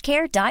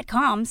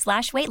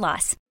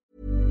plushcare.com/weightloss.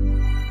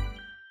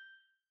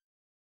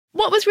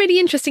 What was really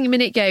interesting a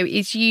minute ago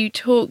is you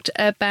talked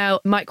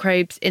about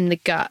microbes in the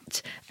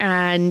gut.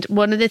 And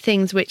one of the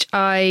things which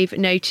I've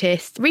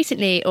noticed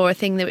recently, or a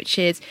thing that which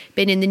has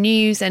been in the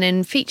news and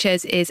in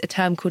features, is a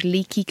term called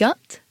leaky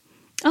gut.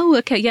 Oh,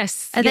 okay,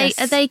 yes. Are they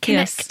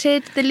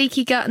connected, the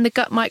leaky gut and the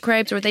gut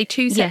microbes, or are they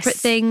two separate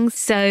things?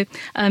 So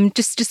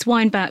just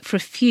wind back for a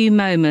few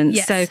moments.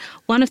 Yes. So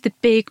one of the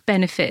big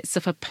benefits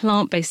of a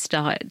plant-based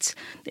diet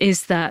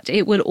is that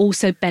it will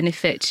also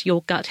benefit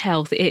your gut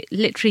health. It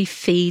literally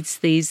feeds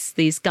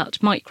these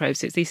gut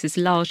microbes. So this is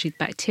largely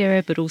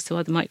bacteria, but also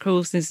other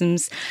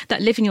microorganisms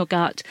that live in your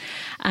gut,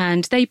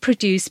 and they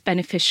produce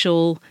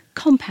beneficial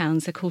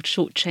compounds. They're called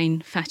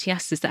short-chain fatty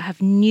acids that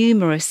have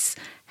numerous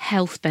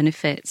health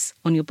benefits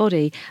on your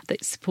body,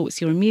 that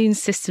supports your immune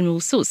system, all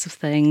sorts of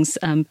things,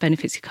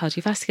 benefits your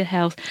cardiovascular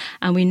health,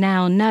 and we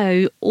now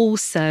know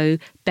also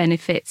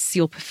benefits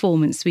your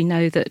performance. We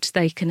know that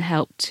they can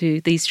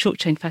these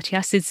short-chain fatty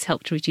acids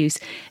help to reduce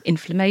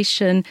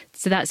inflammation,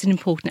 so that's an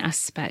important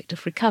aspect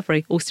of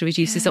recovery. Also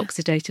reduces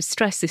oxidative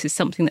stress. This is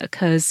something that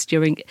occurs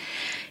during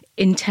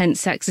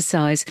intense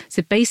exercise.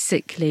 So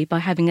basically, by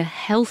having a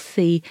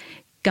healthy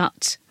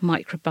gut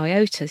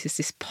microbiota, there's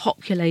this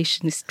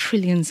population, this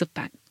trillions of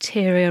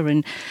bacteria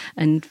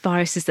and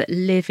viruses that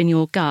live in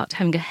your gut,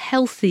 having a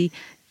healthy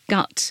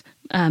gut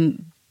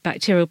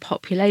bacterial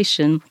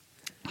population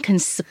can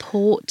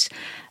support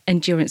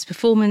endurance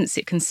performance,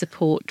 it can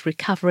support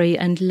recovery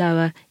and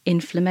lower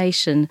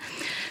inflammation.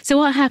 So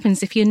what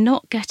happens if you're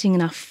not getting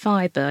enough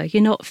fibre,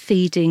 you're not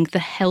feeding the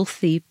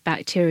healthy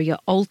bacteria, you're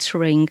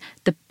altering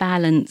the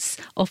balance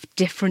of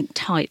different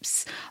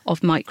types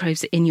of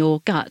microbes in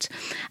your gut.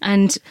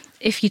 And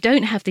if you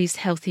don't have these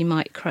healthy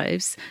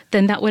microbes,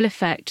 then that will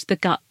affect the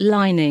gut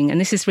lining.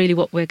 And this is really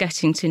what we're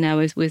getting to now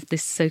with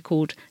this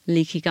so-called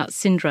leaky gut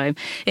syndrome.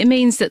 It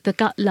means that the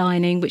gut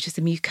lining, which is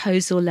the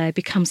mucosal layer,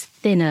 becomes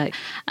thinner.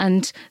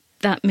 And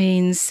that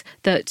means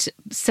that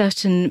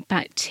certain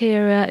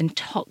bacteria and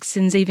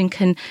toxins even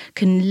can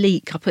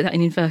leak. I'll put that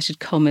in inverted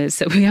commas.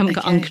 So we haven't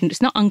got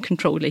it's not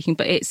uncontrolled leaking,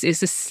 but it's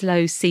a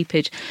slow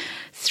seepage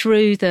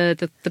through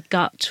the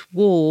gut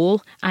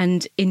wall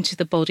and into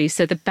the body.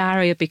 So the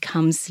barrier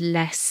becomes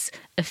less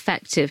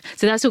effective.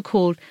 So that's all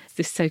called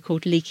this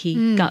so-called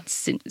leaky gut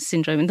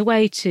syndrome. And the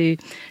way to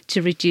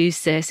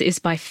reduce this is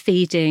by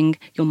feeding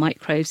your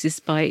microbes, is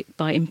by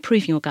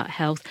improving your gut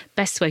health.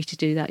 Best way to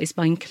do that is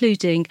by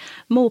including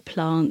more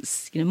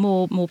plants,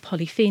 more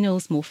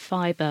polyphenols, more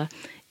fibre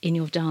in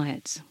your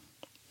diet.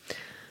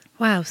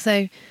 Wow.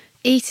 So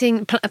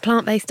eating a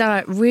plant-based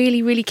diet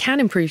really, really can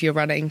improve your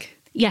running.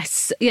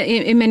 Yes,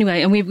 in many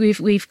ways, and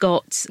we've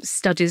got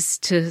studies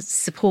to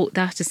support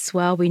that as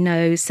well. We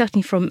know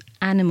certainly from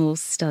animal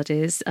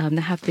studies,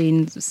 there have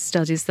been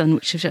studies done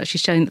which have actually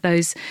shown that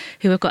those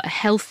who have got a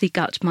healthy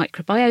gut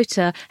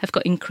microbiota have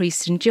got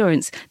increased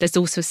endurance. There's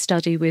also a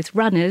study with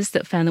runners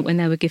that found that when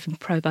they were given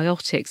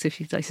probiotics,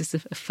 this is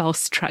a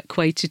fast track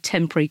way to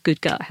temporary good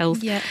gut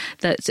health,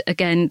 that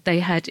again they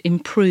had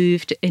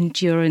improved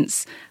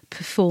endurance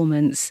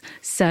performance.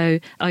 So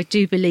I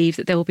do believe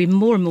that there will be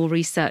more and more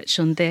research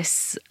on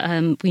this.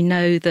 We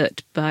know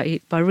that by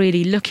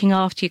really looking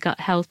after your gut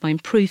health, by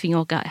improving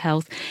your gut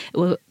health, it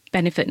will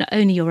benefit not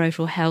only your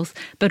overall health,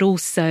 but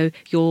also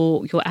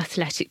your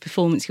athletic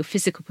performance, your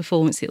physical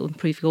performance. It will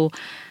improve your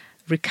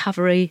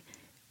recovery,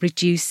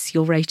 reduce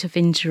your rate of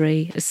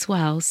injury as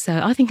well.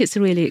 So I think it's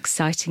a really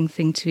exciting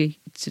thing to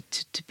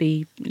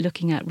be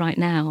looking at right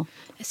now.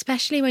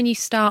 Especially when you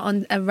start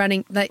on a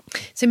running,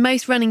 so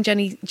most running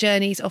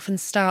journeys often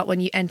start when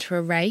you enter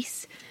a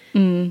race.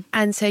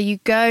 And so you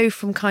go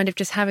from kind of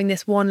just having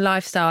this one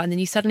lifestyle and then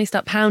you suddenly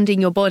start pounding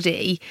your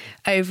body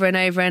over and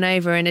over and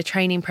over in a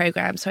training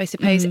program. So I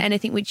suppose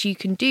anything which you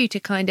can do to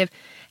kind of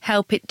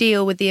help it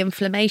deal with the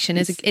inflammation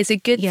is a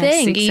good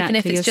thing, exactly. Even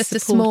if it's just a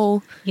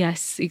small...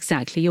 Yes,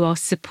 exactly. You are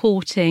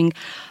supporting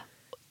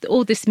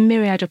all this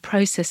myriad of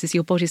processes,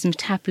 your body's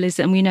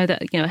metabolism. And we know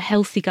that a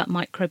healthy gut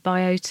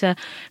microbiota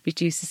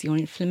reduces your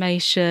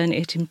inflammation,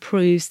 it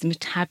improves the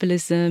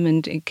metabolism,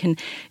 and it can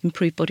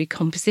improve body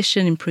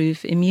composition,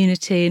 improve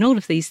immunity, and all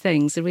of these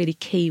things are really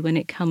key when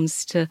it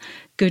comes to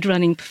good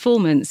running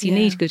performance. You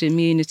need good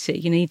immunity,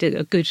 you need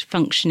a good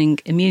functioning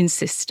immune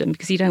system,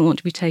 because you don't want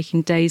to be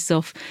taking days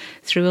off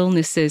through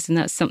illnesses, and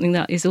that's something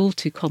that is all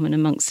too common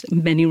amongst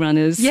many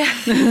runners. Yeah,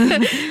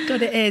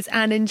 God, it is,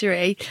 and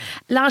injury.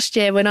 Last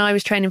year when I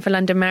was training for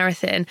London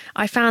Marathon,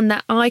 I found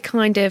that I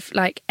kind of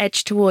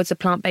edged towards a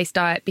plant-based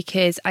diet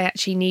because I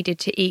actually needed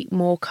to eat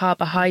more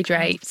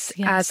carbohydrates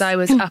as I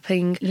was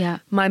upping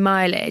my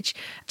mileage.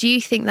 Do you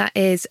think that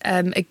is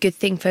a good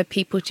thing for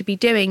people to be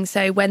doing?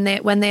 So when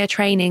they are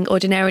training,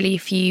 ordinarily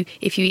if you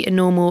eat a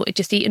normal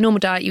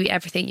diet, you eat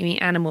everything, you eat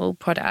animal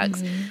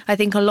products. I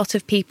think a lot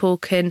of people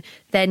can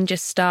then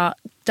just start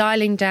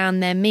dialing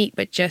down their meat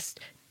but just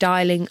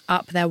dialing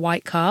up their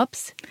white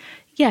carbs.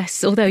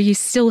 Yes, although you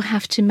still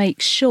have to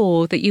make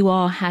sure that you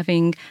are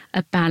having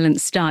a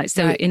balanced diet.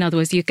 So in other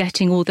words, you're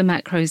getting all the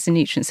macros and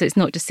nutrients. So it's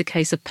not just a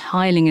case of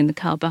piling in the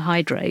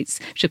carbohydrates,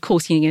 which of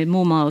course,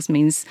 more miles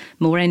means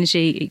more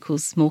energy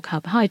equals more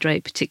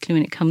carbohydrate,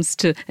 particularly when it comes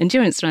to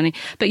endurance running.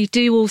 But you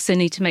do also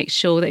need to make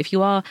sure that if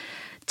you are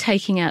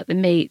taking out the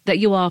meat, that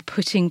you are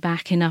putting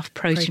back enough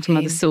protein from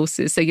other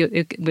sources. So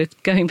we're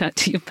going back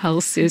to your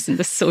pulses and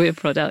the soya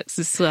products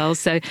as well.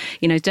 So,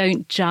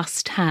 don't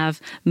just have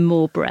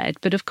more bread.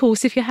 But of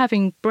course, if you're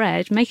having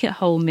bread, make it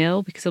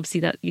wholemeal, because obviously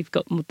that you've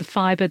got the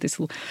fibre. This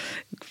will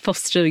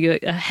foster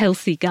a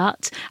healthy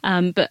gut.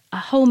 But a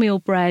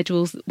wholemeal bread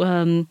will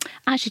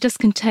actually does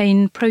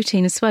contain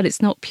protein as well.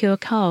 It's not pure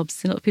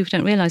carbs. A lot of people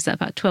don't realise that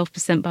about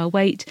 12% by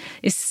weight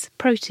is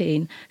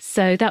protein.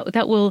 So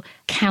that will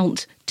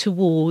count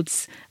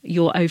towards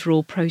your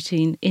overall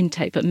protein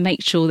intake, but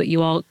make sure that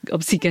you are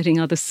obviously getting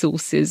other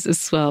sources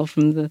as well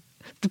from the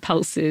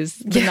pulses,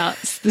 the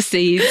nuts, the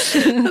seeds.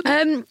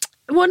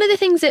 One of the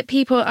things that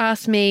people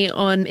asked me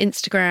on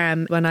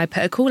Instagram when I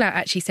put a call out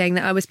actually saying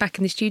that I was back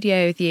in the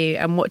studio with you,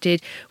 and what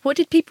did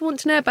people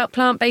want to know about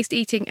plant-based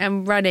eating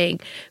and running,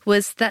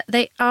 was that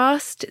they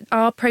asked,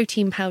 are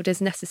protein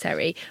powders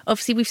necessary?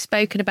 Obviously, we've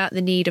spoken about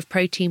the need of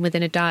protein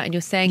within a diet, and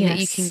you're saying that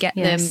you can get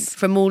them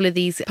from all of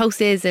these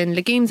pulses and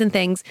legumes and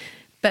things,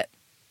 but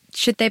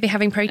Should they be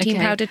having protein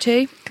powder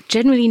too?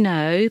 Generally,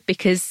 no,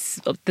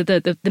 because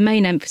the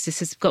main emphasis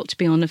has got to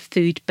be on a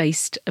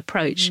food-based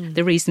approach.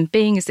 The reason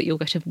being is that you'll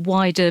get a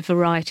wider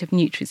variety of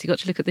nutrients. You've got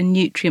to look at the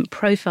nutrient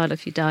profile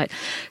of your diet.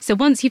 So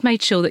once you've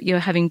made sure that you're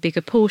having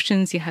bigger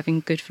portions, you're having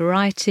good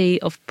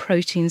variety of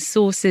protein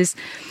sources,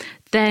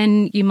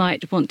 then you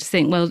might want to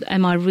think, well,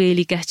 am I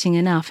really getting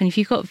enough? And if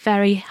you've got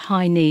very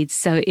high needs,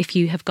 so if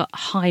you have got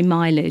high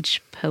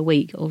mileage per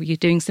week, or you're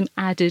doing some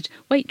added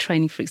weight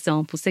training, for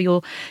example, so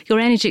your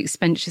energy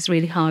expenditure is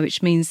really high,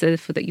 which means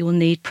therefore that you'll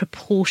need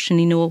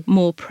proportionally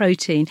more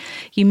protein,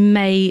 you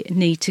may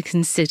need to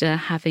consider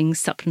having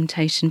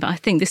supplementation. But I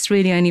think this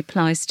really only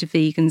applies to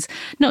vegans,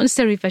 not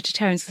necessarily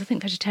vegetarians, because I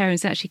think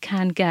vegetarians actually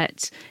can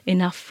get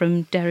enough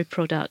from dairy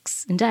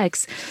products and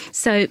eggs.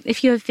 So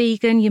if you're a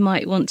vegan, you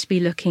might want to be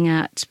looking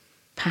at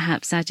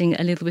perhaps adding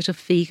a little bit of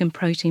vegan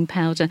protein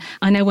powder.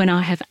 I know when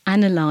I have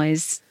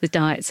analysed the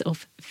diets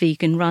of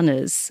vegan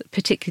runners,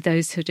 particularly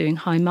those who are doing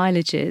high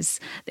mileages,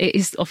 it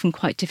is often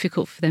quite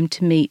difficult for them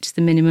to meet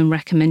the minimum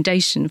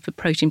recommendation for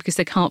protein because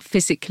they can't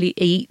physically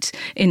eat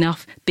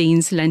enough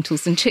beans,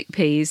 lentils and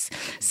chickpeas.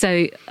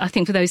 So I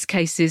think for those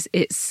cases,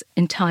 it's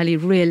entirely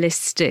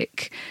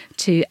realistic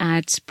to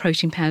add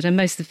protein powder.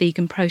 Most of the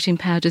vegan protein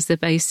powders are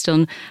based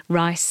on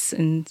rice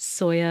and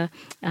soya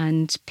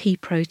and pea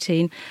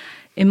protein.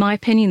 In my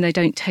opinion, they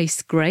don't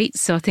taste great,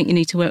 so I think you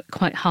need to work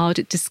quite hard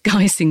at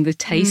disguising the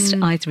taste,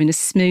 either in a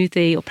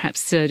smoothie or perhaps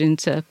stirred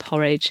into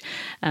porridge.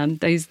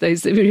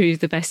 Those are really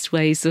the best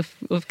ways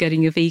of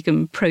getting your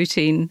vegan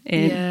protein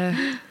in.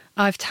 Yeah.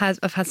 I've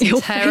had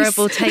some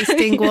terrible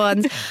tasting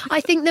ones.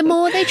 I think the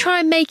more they try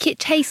and make it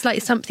taste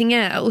like something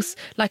else,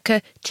 like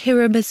a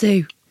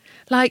tiramisu.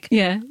 Like,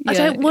 I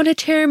don't want a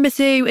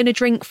tiramisu in a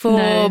drink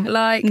form.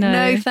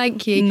 No,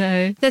 thank you.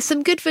 No. There's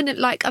some good vanilla,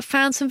 like I've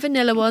found some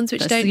vanilla ones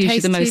which don't taste too bad. That's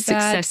usually the most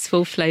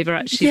successful flavour,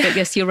 actually. Yeah. But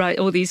yes, you're right,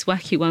 all these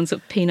wacky ones,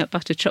 of peanut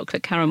butter,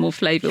 chocolate, caramel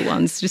flavour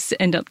ones, just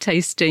end up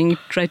tasting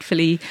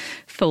dreadfully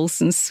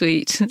false and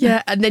sweet.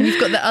 Yeah, and then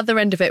you've got the other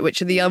end of it,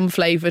 which are the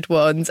unflavoured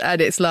ones,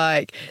 and it's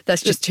like,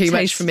 that's just too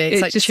much for me.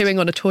 It's like chewing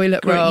on a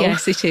toilet roll.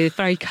 Yes, it is.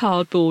 Very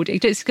cardboard.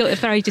 It's got a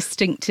very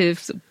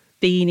distinctive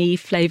beanie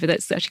flavour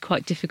that's actually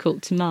quite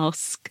difficult to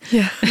mask.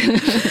 Yeah.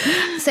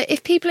 So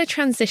if people are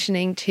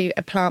transitioning to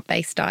a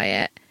plant-based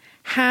diet,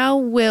 how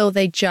will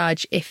they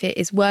judge if it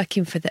is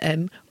working for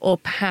them or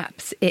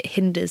perhaps it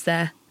hinders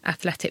their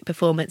athletic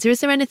performance? Or is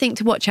there anything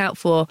to watch out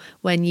for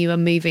when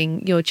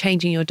you're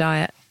changing your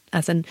diet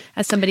as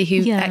somebody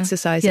who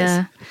exercises?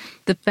 Yeah.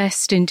 The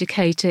best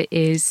indicator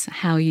is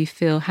how you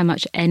feel, how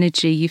much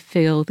energy you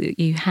feel that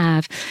you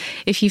have.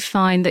 If you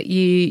find that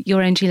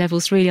your energy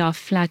levels really are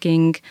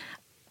flagging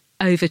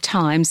over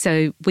time,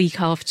 so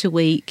week after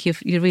week,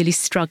 you're really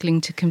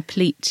struggling to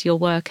complete your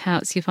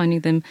workouts, you're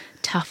finding them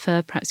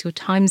tougher, perhaps your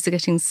times are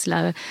getting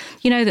slower,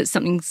 you know that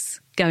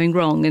something's going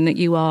wrong and that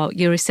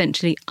you're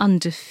essentially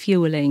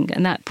under-fueling.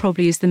 And that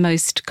probably is the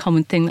most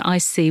common thing that I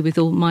see with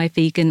all my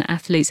vegan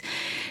athletes.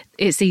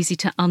 It's easy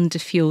to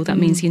under-fuel. That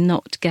means you're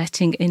not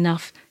getting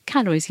enough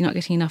calories, you're not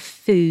getting enough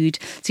food.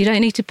 So you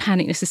don't need to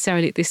panic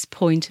necessarily at this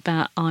point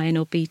about iron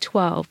or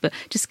B12, but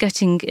just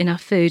getting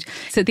enough food.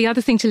 So the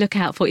other thing to look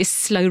out for is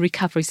slow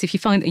recovery. So if you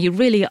find that you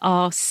really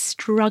are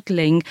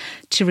struggling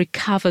to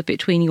recover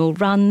between your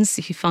runs,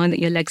 if you find that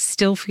your legs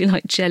still feel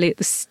like jelly at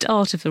the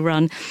start of a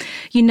run,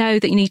 you know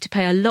that you need to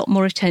pay a lot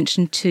more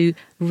attention to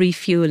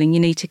refueling. You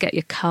need to get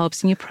your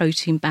carbs and your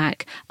protein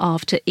back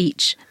after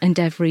each and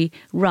every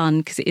run,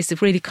 because it is a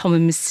really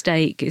common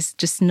mistake, is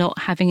just not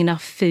having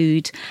enough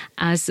food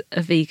as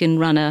a vegan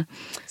runner.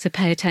 So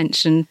pay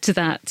attention to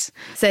that.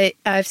 So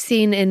I've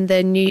seen in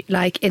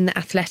the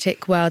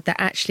athletic world that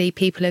actually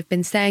people have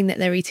been saying that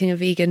they're eating a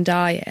vegan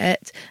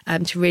diet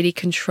to really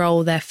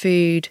control their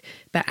food,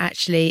 but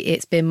actually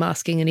it's been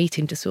masking an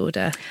eating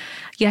disorder.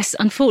 Yes,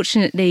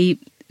 unfortunately,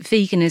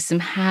 veganism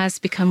has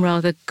become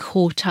rather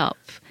caught up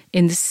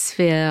in the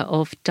sphere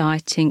of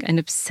dieting and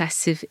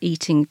obsessive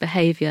eating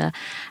behaviour.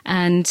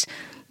 And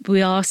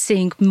we are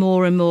seeing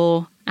more and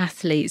more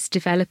athletes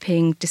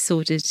developing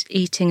disordered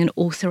eating and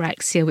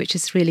orthorexia, which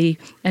is really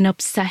an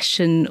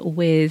obsession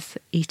with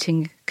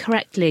eating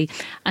correctly.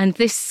 And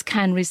this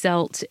can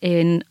result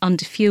in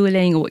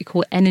underfueling, or what we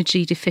call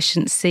energy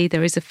deficiency.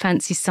 There is a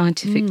fancy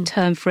scientific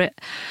term for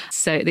it.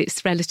 So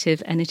it's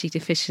relative energy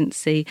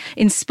deficiency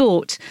in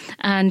sport.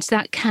 And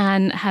that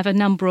can have a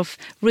number of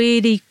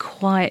really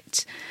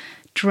quite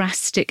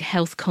drastic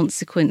health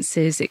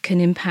consequences. It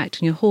can impact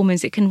on your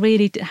hormones. It can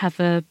really have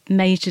a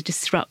major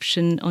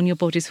disruption on your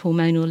body's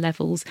hormonal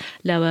levels,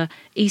 lower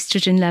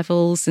estrogen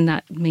levels, and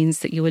that means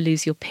that you will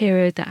lose your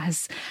period. That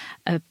has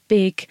a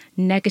big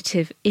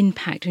negative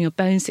impact on your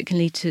bones. It can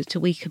lead to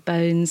weaker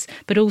bones,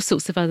 but all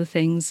sorts of other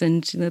things.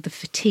 And the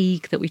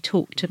fatigue that we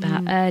talked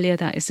about earlier,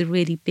 that is a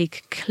really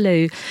big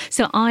clue.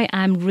 So I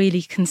am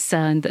really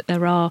concerned that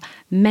there are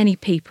many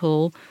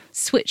people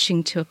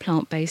switching to a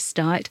plant-based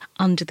diet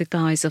under the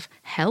guise of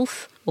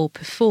health or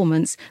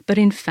performance, but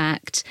in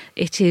fact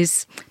it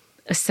is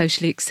a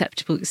socially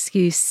acceptable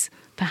excuse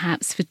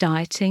perhaps for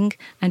dieting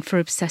and for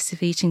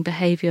obsessive eating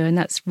behaviour. And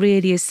that's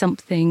really is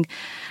something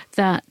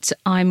that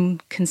I'm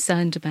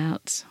concerned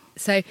about.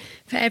 So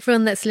for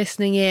everyone that's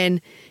listening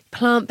in,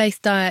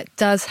 plant-based diet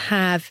does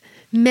have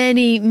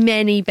many,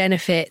 many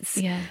benefits,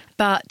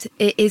 but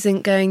it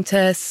isn't going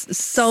to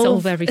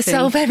solve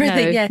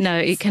everything. No,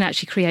 it can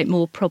actually create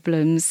more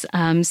problems.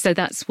 So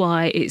that's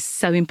why it's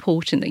so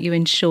important that you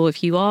ensure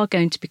if you are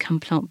going to become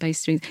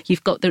plant-based,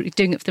 you've got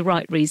doing it for the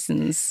right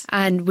reasons.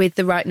 And with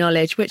the right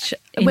knowledge, which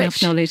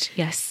knowledge,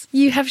 yes.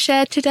 You have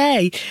shared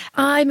today.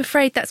 I'm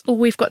afraid that's all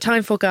we've got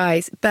time for,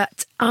 guys,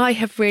 but I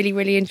have really,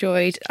 really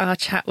enjoyed our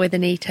chat with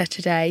Anita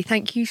today.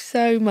 Thank you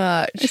so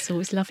much. It's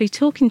always lovely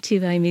talking to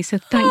you, Amy, so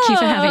thank you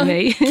for having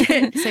me.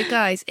 So,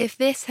 guys, if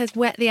this has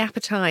whet the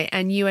appetite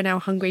and you are now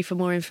hungry for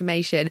more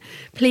information,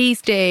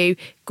 please do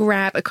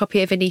grab a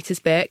copy of Anita's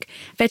book,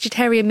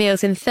 Vegetarian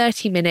Meals in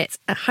 30 Minutes,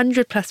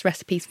 100 plus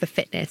recipes for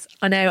fitness.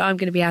 I know I'm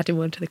going to be adding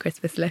one to the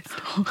Christmas list.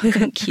 Oh,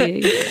 thank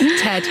you.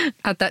 Ted,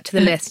 add that to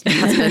the list, your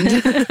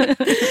husband.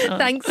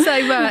 Thanks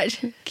so much.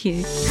 Thank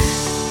you.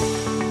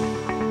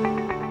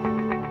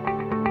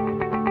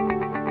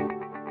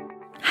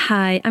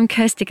 Hi, I'm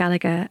Kirsty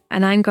Gallagher,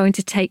 and I'm going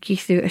to take you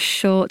through a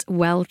short,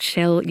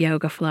 well-chill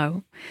yoga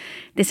flow.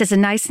 This is a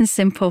nice and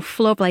simple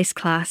floor-based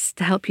class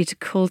to help you to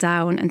cool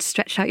down and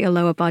stretch out your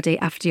lower body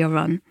after your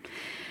run.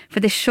 For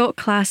this short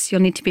class,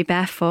 you'll need to be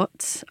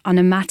barefoot, on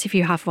a mat if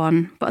you have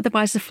one, but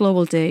otherwise the floor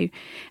will do,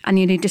 and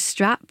you need a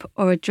strap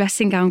or a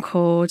dressing gown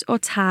cord or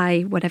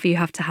tie, whatever you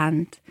have to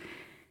hand.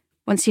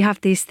 Once you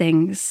have these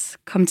things,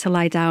 come to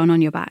lie down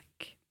on your back.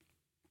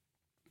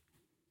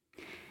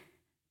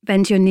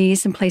 Bend your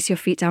knees and place your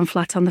feet down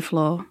flat on the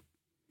floor.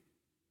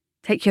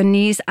 Take your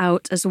knees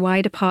out as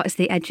wide apart as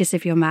the edges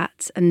of your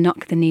mat and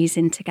knock the knees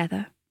in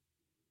together.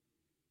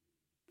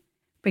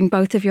 Bring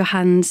both of your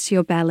hands to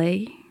your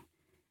belly,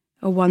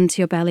 or one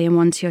to your belly and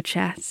one to your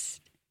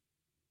chest.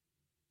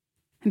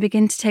 And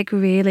begin to take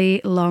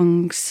really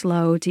long,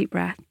 slow, deep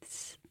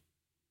breaths.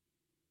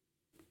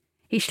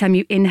 Each time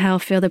you inhale,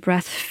 feel the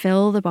breath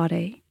fill the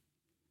body.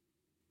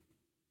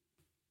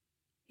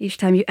 Each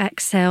time you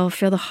exhale,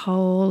 feel the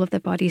whole of the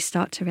body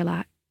start to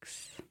relax.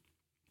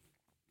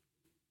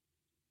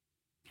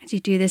 As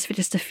you do this for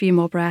just a few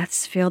more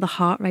breaths, feel the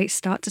heart rate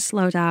start to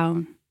slow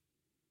down.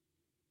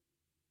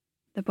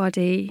 The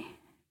body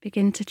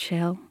begin to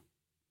chill.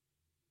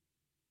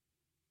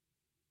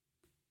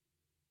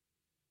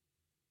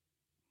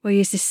 We'll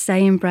use this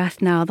same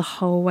breath now the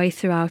whole way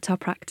throughout our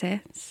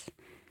practice.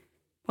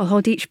 We'll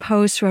hold each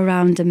pose for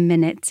around a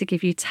minute to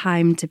give you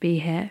time to be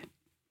here.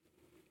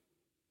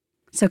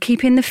 So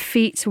keeping the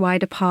feet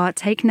wide apart,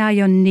 take now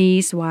your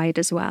knees wide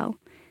as well.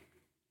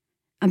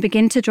 And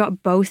begin to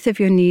drop both of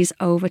your knees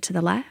over to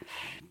the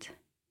left.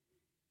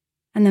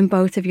 And then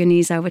both of your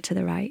knees over to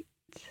the right.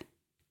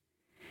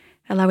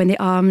 Allowing the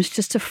arms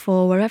just to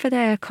fall wherever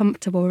they're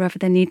comfortable, wherever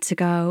they need to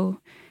go.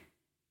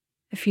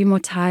 A few more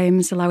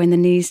times, allowing the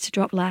knees to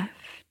drop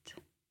left.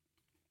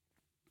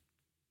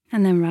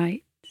 And then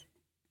right.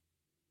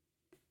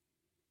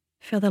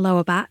 Feel the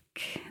lower back,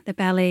 the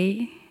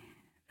belly.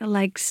 The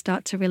legs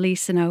start to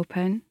release and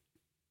open.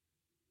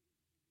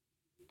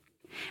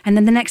 And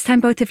then the next time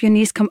both of your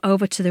knees come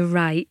over to the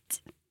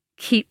right,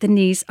 keep the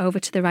knees over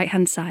to the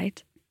right-hand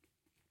side.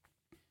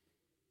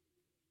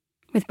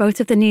 With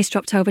both of the knees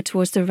dropped over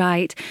towards the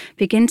right,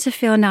 begin to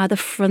feel now the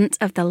front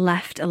of the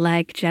left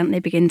leg gently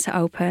begin to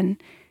open.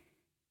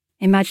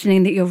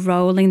 Imagining that you're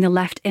rolling the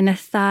left inner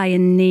thigh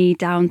and knee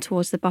down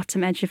towards the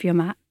bottom edge of your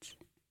mat.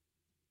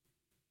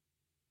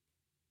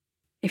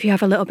 If you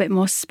have a little bit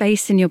more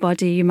space in your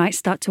body, you might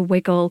start to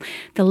wiggle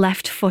the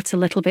left foot a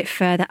little bit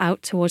further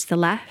out towards the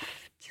left.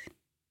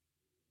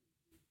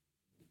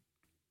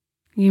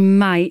 You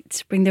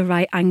might bring the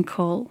right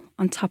ankle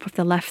on top of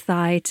the left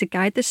thigh to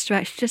guide the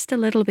stretch just a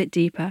little bit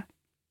deeper.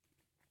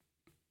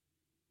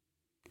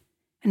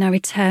 And now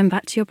return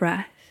back to your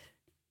breath.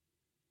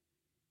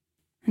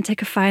 And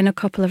take a final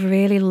couple of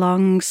really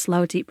long,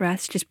 slow, deep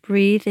breaths, just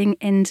breathing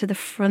into the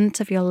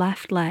front of your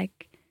left leg.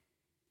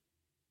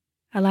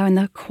 Allowing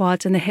the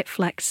quad and the hip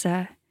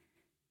flexor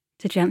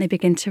to gently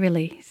begin to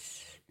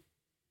release.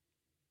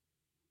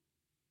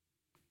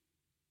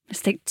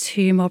 Let's take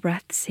 2 more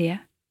breaths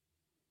here.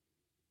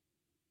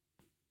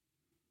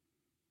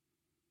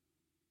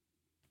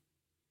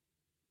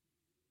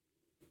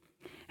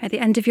 At the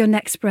end of your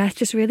next breath,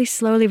 just really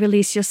slowly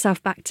release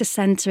yourself back to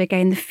center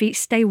again. The feet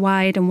stay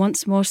wide and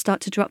once more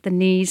start to drop the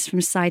knees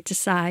from side to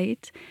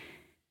side.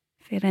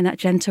 Feeling that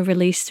gentle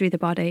release through the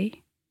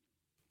body.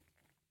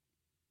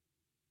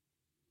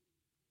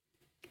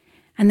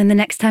 And then the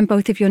next time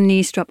both of your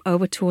knees drop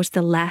over towards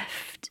the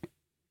left,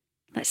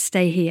 let's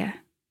stay here.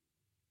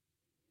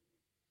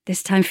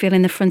 This time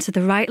feeling the front of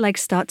the right leg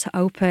start to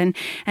open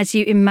as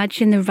you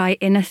imagine the right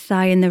inner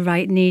thigh and the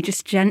right knee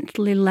just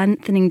gently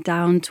lengthening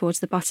down towards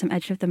the bottom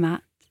edge of the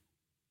mat.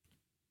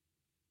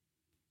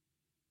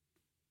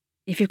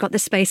 If you've got the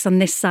space on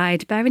this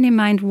side, bearing in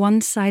mind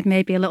one side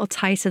may be a little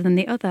tighter than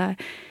the other,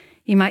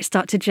 you might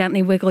start to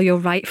gently wiggle your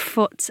right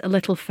foot a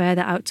little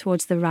further out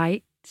towards the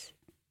right.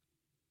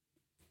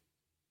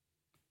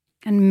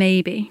 And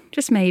maybe,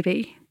 just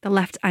maybe, the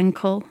left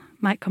ankle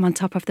might come on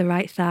top of the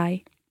right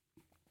thigh.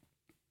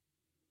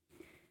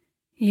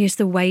 Use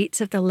the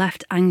weight of the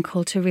left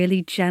ankle to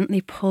really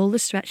gently pull the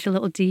stretch a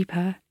little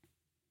deeper.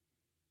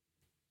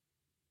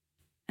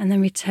 And then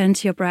return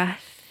to your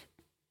breath,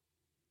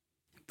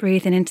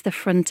 breathing into the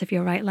front of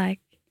your right leg.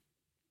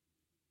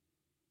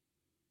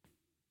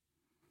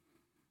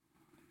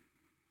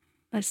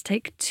 Let's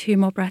take 2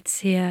 more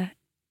breaths here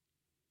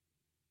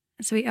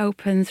as we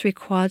open through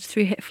quad,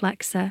 through hip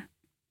flexor.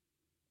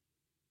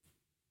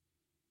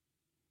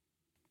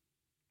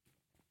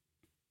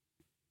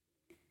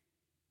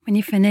 When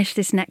you finish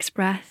this next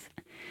breath,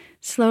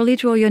 slowly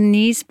draw your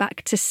knees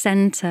back to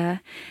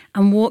center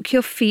and walk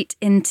your feet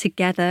in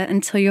together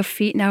until your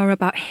feet now are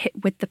about hip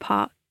width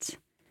apart.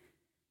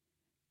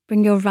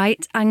 Bring your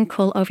right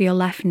ankle over your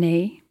left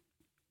knee.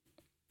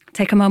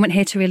 Take a moment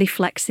here to really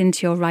flex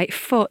into your right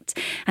foot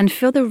and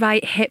feel the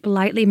right hip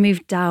lightly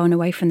move down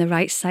away from the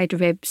right side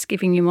ribs,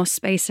 giving you more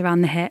space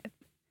around the hip.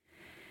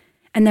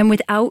 And then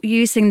without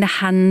using the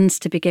hands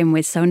to begin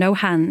with, so no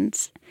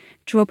hands,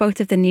 draw both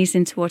of the knees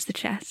in towards the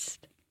chest.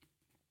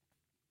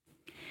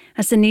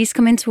 As the knees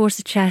come in towards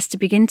the chest, to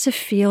begin to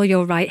feel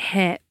your right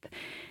hip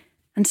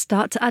and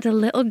start to add a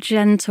little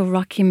gentle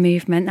rocking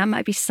movement. That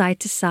might be side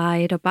to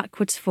side or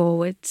backwards,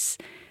 forwards,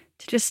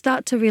 to just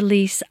start to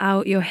release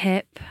out your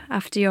hip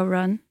after your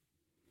run.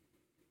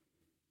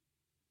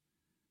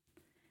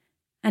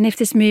 And if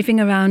this moving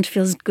around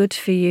feels good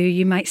for you,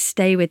 you might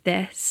stay with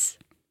this.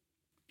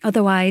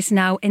 Otherwise,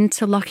 now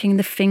interlocking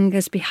the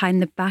fingers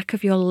behind the back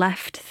of your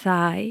left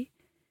thigh,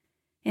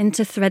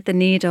 into thread the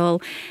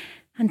needle,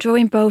 and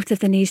drawing both of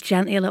the knees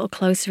gently a little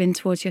closer in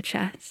towards your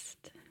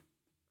chest.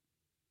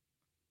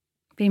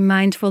 Be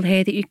mindful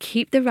here that you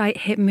keep the right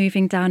hip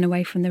moving down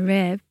away from the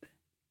rib.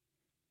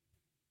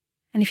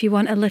 And if you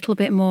want a little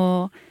bit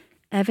more,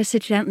 ever so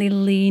gently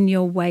lean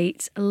your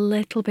weight a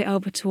little bit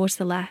over towards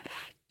the left.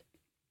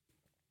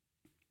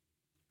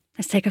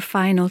 Let's take a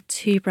final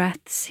 2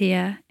 breaths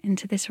here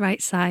into this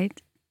right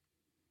side.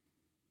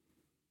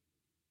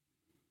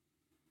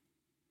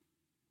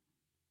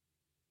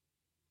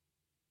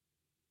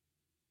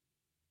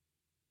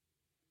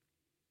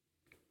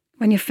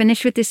 When you're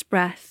finished with this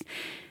breath,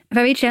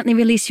 very gently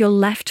release your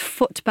left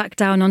foot back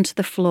down onto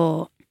the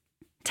floor.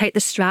 Take the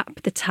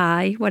strap, the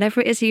tie,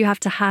 whatever it is you have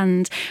to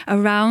hand,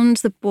 around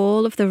the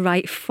ball of the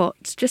right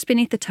foot, just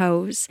beneath the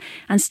toes,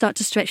 and start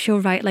to stretch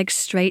your right leg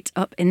straight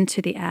up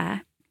into the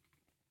air.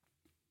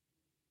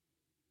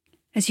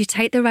 As you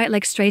take the right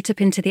leg straight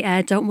up into the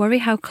air, don't worry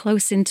how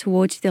close in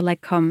towards you the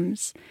leg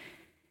comes,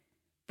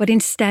 but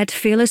instead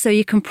feel as though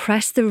you can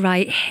press the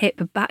right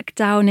hip back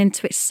down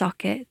into its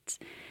socket,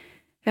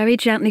 very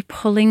gently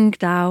pulling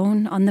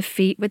down on the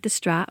feet with the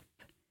strap,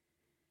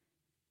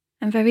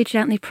 and very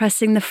gently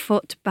pressing the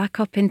foot back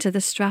up into the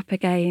strap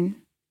again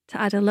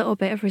to add a little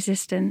bit of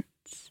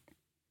resistance.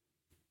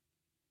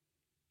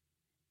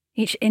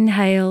 Each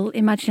inhale,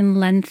 imagine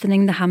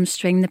lengthening the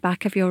hamstring, the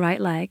back of your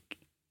right leg.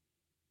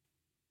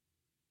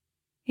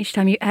 Each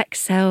time you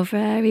exhale,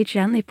 very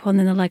gently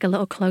pulling the leg a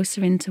little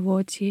closer in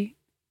towards you.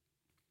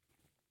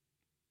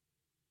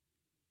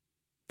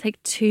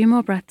 Take 2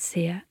 more breaths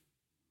here.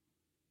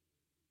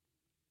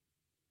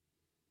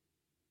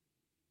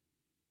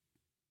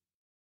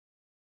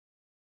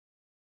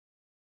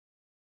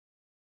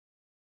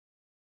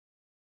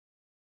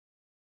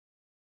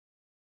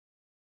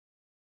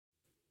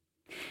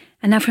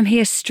 And now from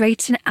here,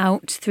 straighten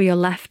out through your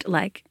left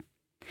leg.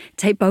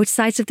 Take both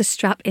sides of the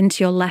strap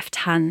into your left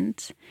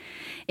hand.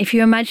 If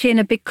you imagine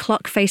a big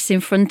clock face in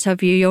front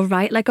of you, your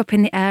right leg up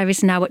in the air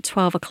is now at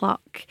 12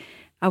 o'clock.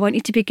 I want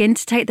you to begin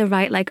to take the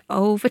right leg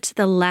over to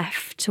the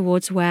left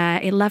towards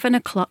where 11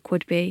 o'clock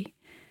would be.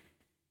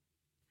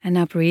 And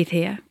now breathe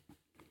here.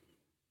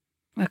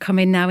 We're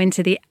coming now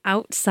into the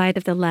outside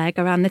of the leg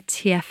around the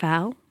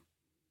TFL.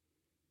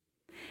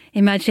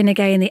 Imagine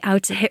again the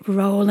outer hip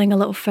rolling a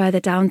little further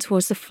down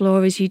towards the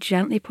floor as you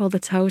gently pull the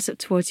toes up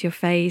towards your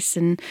face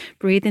and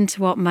breathe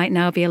into what might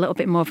now be a little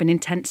bit more of an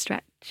intense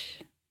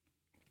stretch.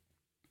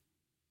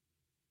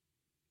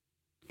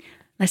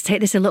 Let's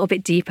take this a little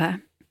bit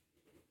deeper.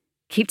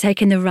 Keep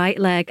taking the right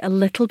leg a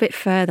little bit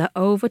further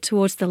over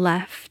towards the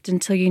left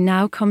until you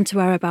now come to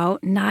where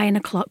about 9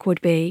 o'clock would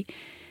be.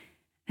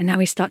 And now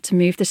we start to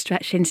move the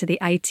stretch into the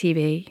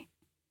ITB.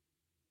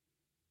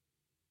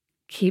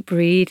 Keep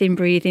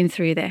breathing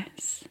through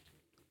this.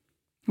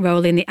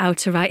 Rolling the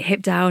outer right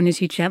hip down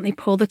as you gently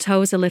pull the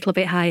toes a little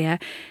bit higher.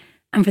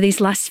 And for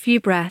these last few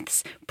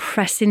breaths,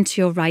 press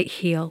into your right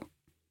heel.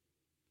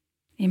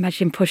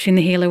 Imagine pushing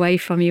the heel away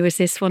from you as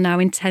this will now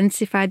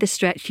intensify the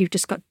stretch. You've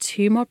just got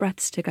 2 more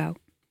breaths to go.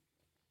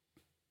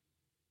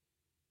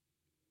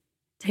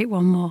 Take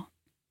 1 more.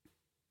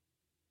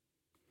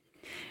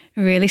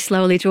 Really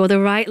slowly draw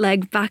the right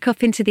leg back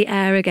up into the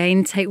air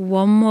again. Take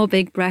 1 more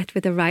big breath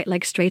with the right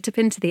leg straight up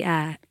into the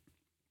air.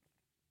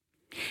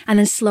 And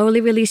then slowly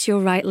release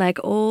your right leg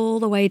all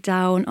the way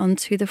down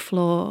onto the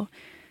floor.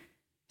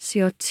 So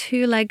your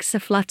 2 legs are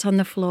flat on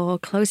the floor.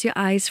 Close your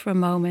eyes for a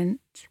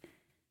moment.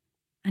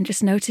 And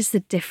just notice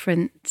the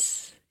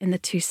difference in the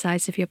 2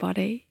 sides of your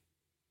body.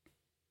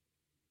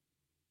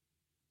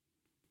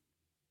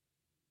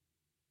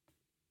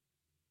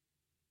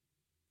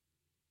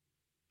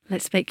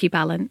 Let's make you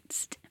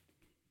balanced.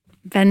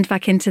 Bend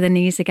back into the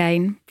knees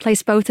again.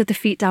 Place both of the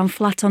feet down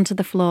flat onto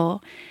the floor,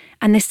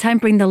 and this time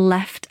bring the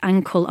left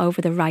ankle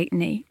over the right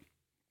knee.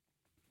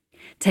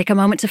 Take a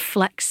moment to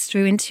flex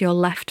through into your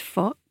left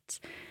foot.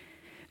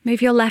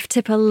 Move your left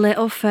hip a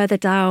little further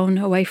down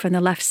away from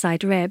the left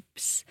side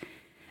ribs.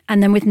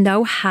 And then with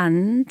no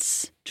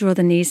hands, draw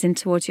the knees in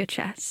towards your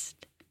chest.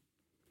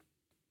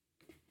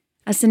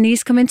 As the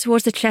knees come in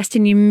towards the chest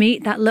and you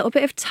meet that little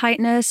bit of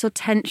tightness or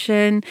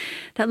tension,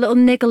 that little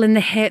niggle in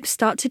the hip,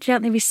 start to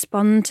gently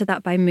respond to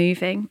that by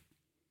moving.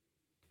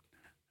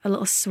 A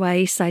little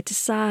sway side to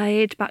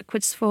side,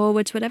 backwards,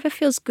 forwards, whatever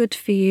feels good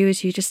for you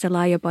as you just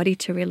allow your body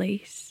to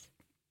release.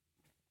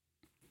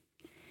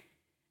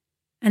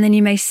 And then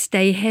you may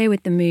stay here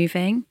with the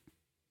moving,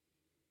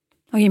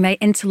 or you may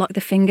interlock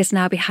the fingers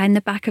now behind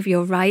the back of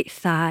your right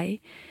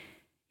thigh,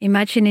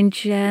 imagining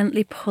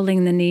gently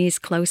pulling the knees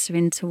closer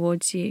in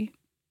towards you.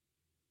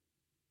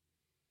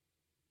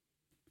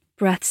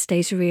 Breath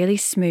stays really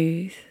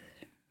smooth,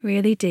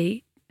 really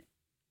deep.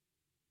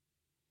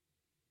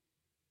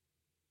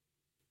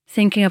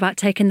 Thinking about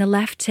taking the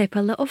left hip a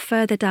little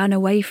further down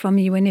away from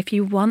you, and if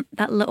you want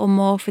that little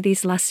more for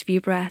these last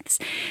few breaths,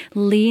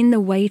 lean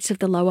the weight of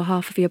the lower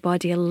half of your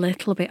body a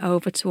little bit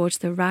over towards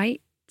the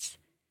right.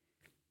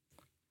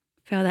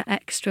 Feel that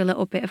extra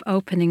little bit of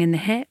opening in the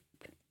hip.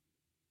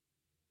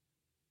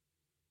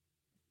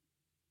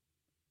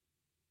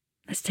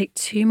 Let's take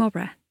 2 more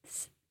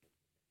breaths.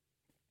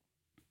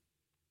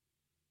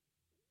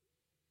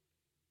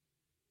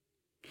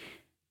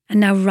 And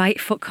now right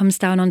foot comes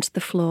down onto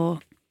the floor.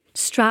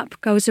 Strap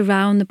goes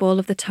around the ball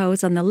of the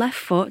toes on the left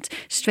foot,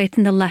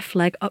 straighten the left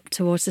leg up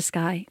towards the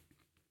sky.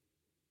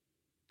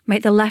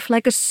 Make the left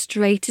leg as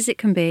straight as it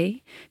can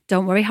be.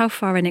 Don't worry how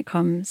far in it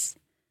comes.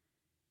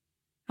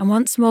 And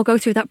once more, go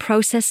through that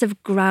process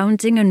of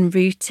grounding and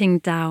rooting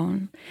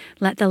down.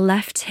 Let the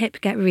left hip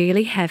get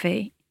really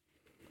heavy.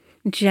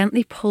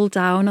 Gently pull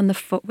down on the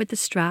foot with the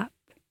strap.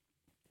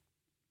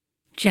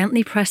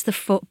 Gently press the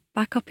foot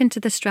back up into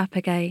the strap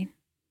again.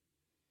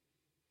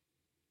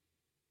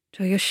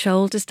 Draw your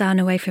shoulders down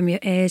away from your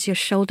ears, your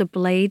shoulder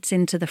blades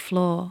into the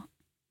floor.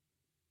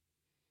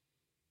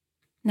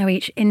 Now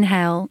each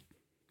inhale,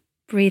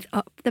 breathe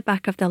up the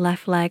back of the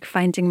left leg,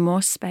 finding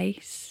more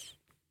space.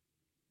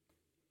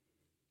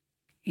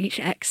 Each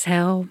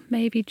exhale,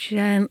 maybe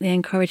gently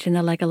encouraging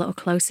the leg a little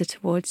closer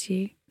towards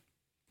you.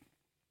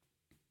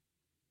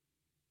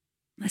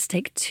 Let's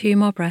take 2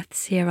 more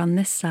breaths here on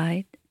this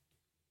side.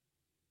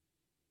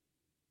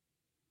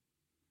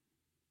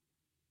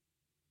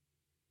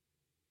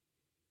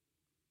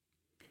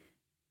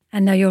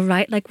 And now your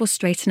right leg will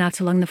straighten out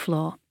along the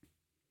floor.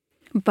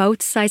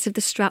 Both sides of the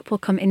strap will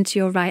come into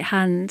your right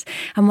hand.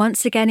 And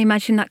once again,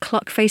 imagine that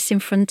clock face in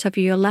front of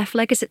you. Your left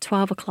leg is at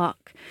 12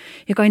 o'clock.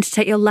 You're going to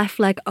take your left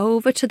leg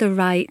over to the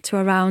right to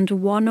around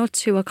 1 or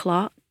 2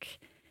 o'clock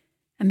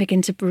and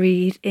begin to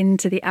breathe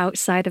into the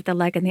outside of the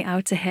leg and the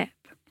outer hip.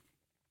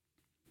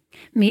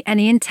 Meet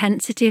any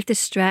intensity of the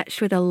stretch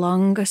with a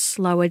longer,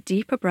 slower,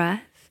 deeper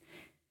breath.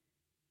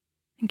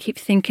 And keep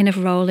thinking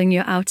of rolling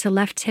your outer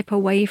left hip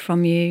away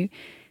from you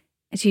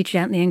as you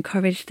gently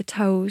encourage the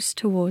toes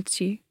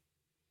towards you.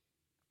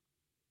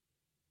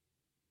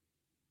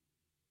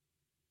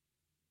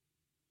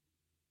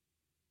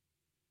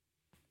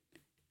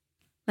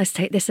 Let's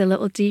take this a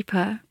little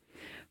deeper.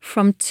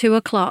 From 2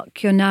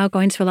 o'clock, you're now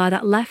going to allow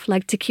that left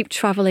leg to keep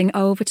travelling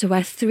over to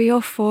where 3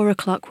 or 4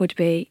 o'clock would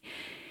be.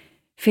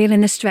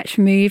 Feeling the stretch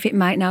move, it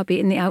might now be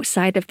in the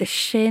outside of the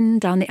shin,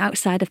 down the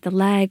outside of the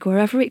leg,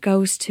 wherever it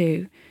goes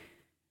to.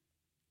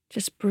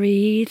 Just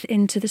breathe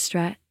into the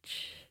stretch.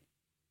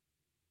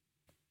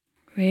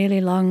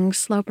 Really long,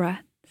 slow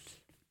breaths.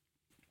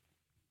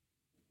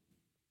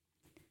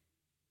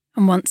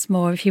 And once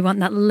more, if you want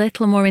that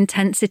little more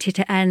intensity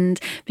to end,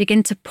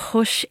 begin to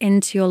push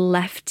into your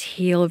left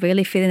heel,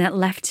 really feeling that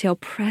left heel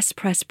press,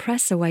 press,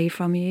 press away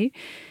from you.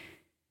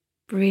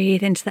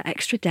 Breathe into the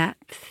extra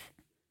depth.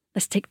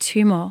 Let's take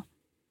 2 more.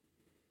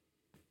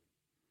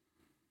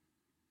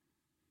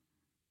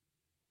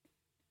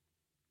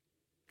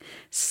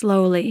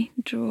 Slowly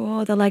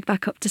draw the leg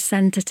back up to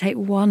center. Take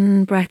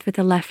 1 breath with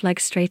the left leg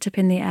straight up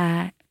in the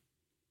air.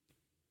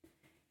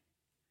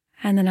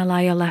 And then allow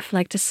your left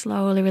leg to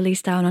slowly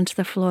release down onto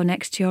the floor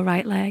next to your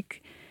right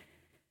leg.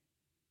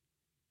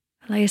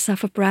 Allow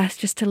yourself a breath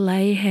just to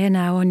lay here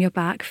now on your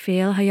back.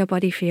 Feel how your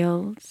body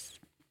feels.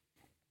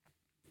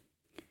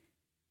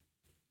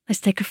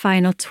 Let's take a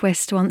final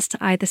twist once to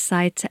either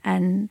side to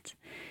end.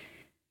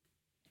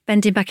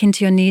 Bending back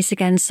into your knees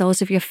again,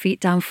 soles of your feet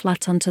down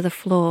flat onto the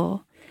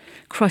floor.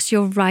 Cross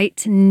your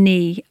right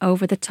knee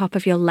over the top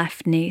of your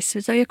left knee, so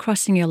as though you're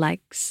crossing your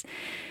legs.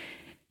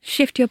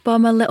 Shift your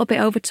bum a little bit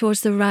over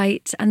towards the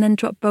right and then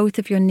drop both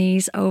of your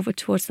knees over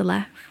towards the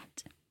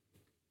left.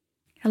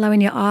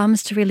 Allowing your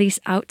arms to release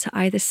out to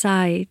either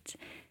side.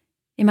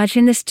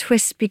 Imagine this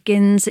twist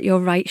begins at your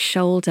right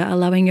shoulder,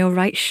 allowing your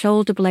right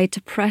shoulder blade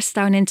to press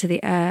down into the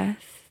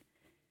earth.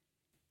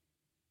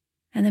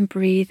 And then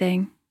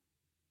breathing.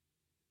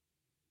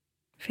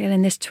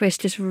 Feeling this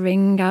twist just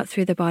ring out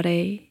through the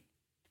body.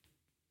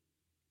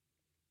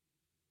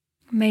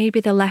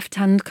 Maybe the left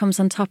hand comes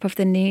on top of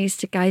the knees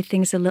to guide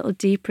things a little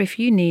deeper if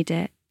you need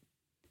it.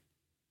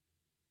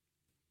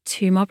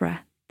 2 more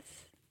breaths.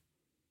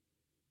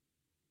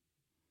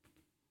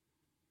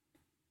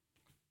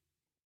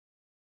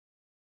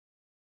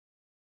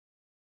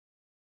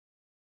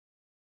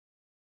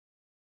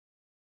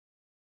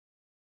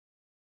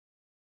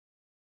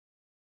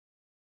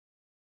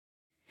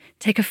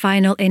 Take a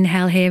final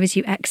inhale here as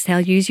you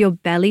exhale. Use your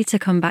belly to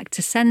come back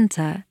to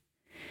center.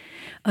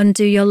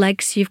 Undo your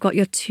legs so you've got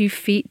your 2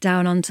 feet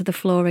down onto the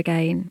floor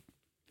again.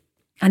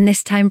 And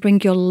this time bring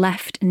your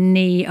left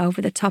knee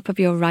over the top of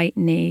your right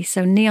knee.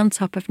 So knee on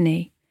top of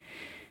knee.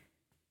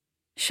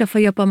 Shuffle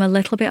your bum a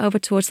little bit over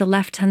towards the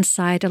left-hand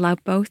side. Allow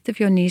both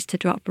of your knees to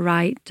drop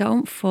right.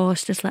 Don't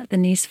force, just let the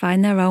knees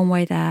find their own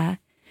way there.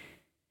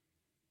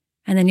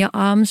 And then your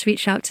arms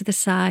reach out to the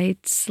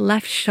sides.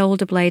 Left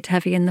shoulder blade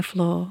heavy in the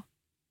floor.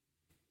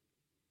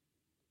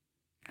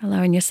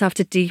 Allowing yourself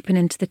to deepen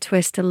into the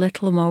twist a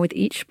little more with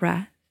each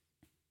breath.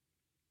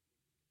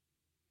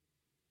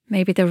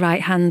 Maybe the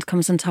right hand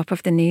comes on top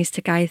of the knees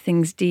to guide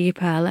things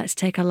deeper. Let's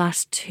take a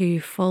last 2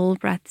 full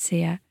breaths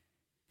here.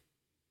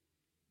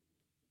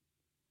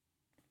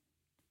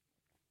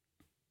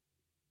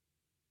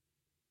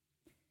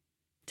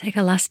 Take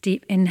a last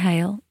deep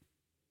inhale.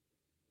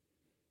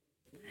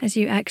 As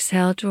you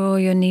exhale, draw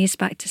your knees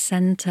back to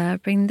center.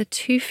 Bring the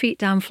 2 feet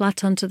down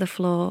flat onto the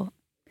floor.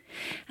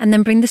 And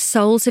then bring the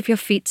soles of your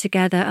feet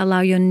together.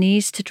 Allow your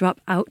knees to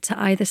drop out to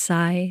either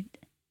side.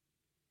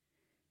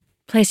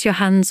 Place your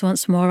hands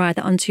once more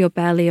either onto your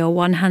belly or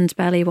one hand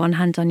belly, one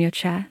hand on your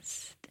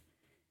chest.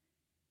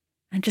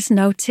 And just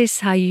notice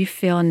how you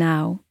feel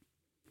now.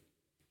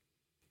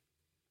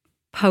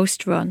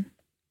 Post-run.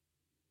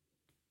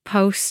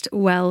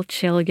 Post-well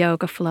chill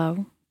yoga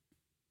flow.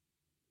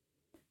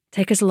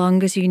 Take as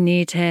long as you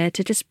need here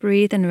to just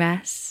breathe and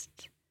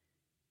rest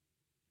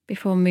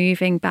before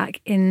moving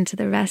back into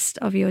the rest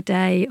of your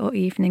day or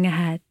evening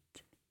ahead.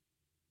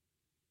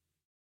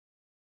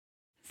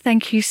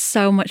 Thank you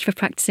so much for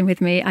practicing with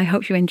me. I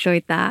hope you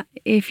enjoyed that.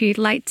 If you'd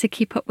like to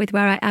keep up with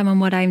where I am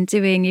and what I'm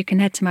doing, you can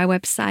head to my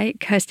website,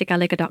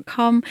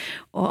 kirstygallagher.com,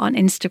 or on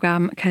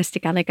Instagram, Kirsty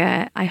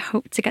Gallagher. I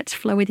hope to get to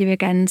flow with you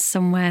again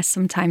somewhere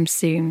sometime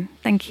soon.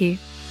 Thank you.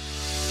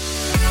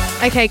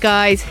 Okay,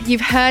 guys,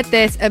 you've heard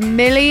this a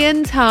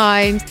million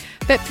times,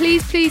 but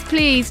please, please,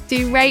 please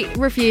do rate,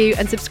 review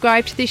and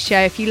subscribe to this show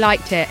if you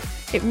liked it.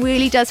 It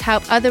really does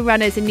help other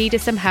runners in need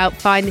of some help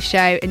find the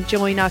show and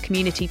join our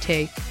community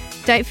too.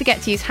 Don't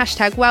forget to use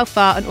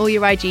 #WellFar on all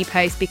your IG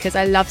posts because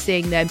I love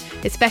seeing them,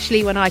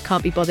 especially when I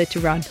can't be bothered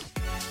to run.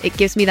 It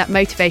gives me that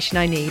motivation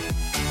I need.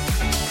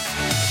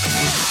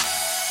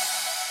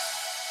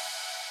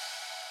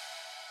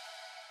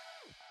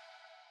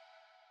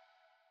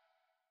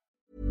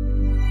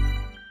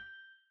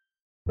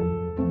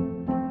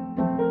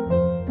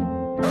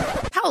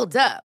 Hold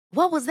up.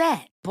 What was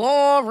that?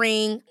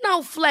 Boring.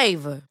 No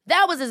flavor.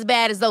 That was as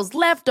bad as those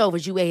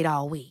leftovers you ate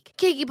all week.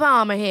 Keke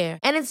Palmer here,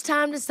 and it's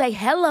time to say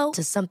hello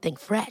to something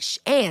fresh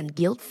and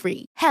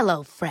guilt-free.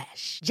 Hello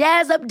Fresh.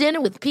 Jazz up dinner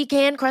with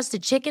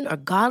pecan-crusted chicken or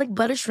garlic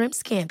butter shrimp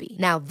scampi.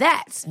 Now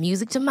that's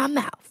music to my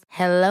mouth.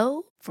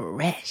 Hello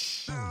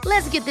Fresh.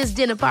 Let's get this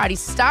dinner party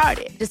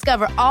started.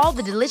 Discover all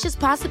the delicious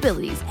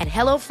possibilities at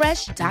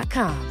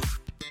HelloFresh.com.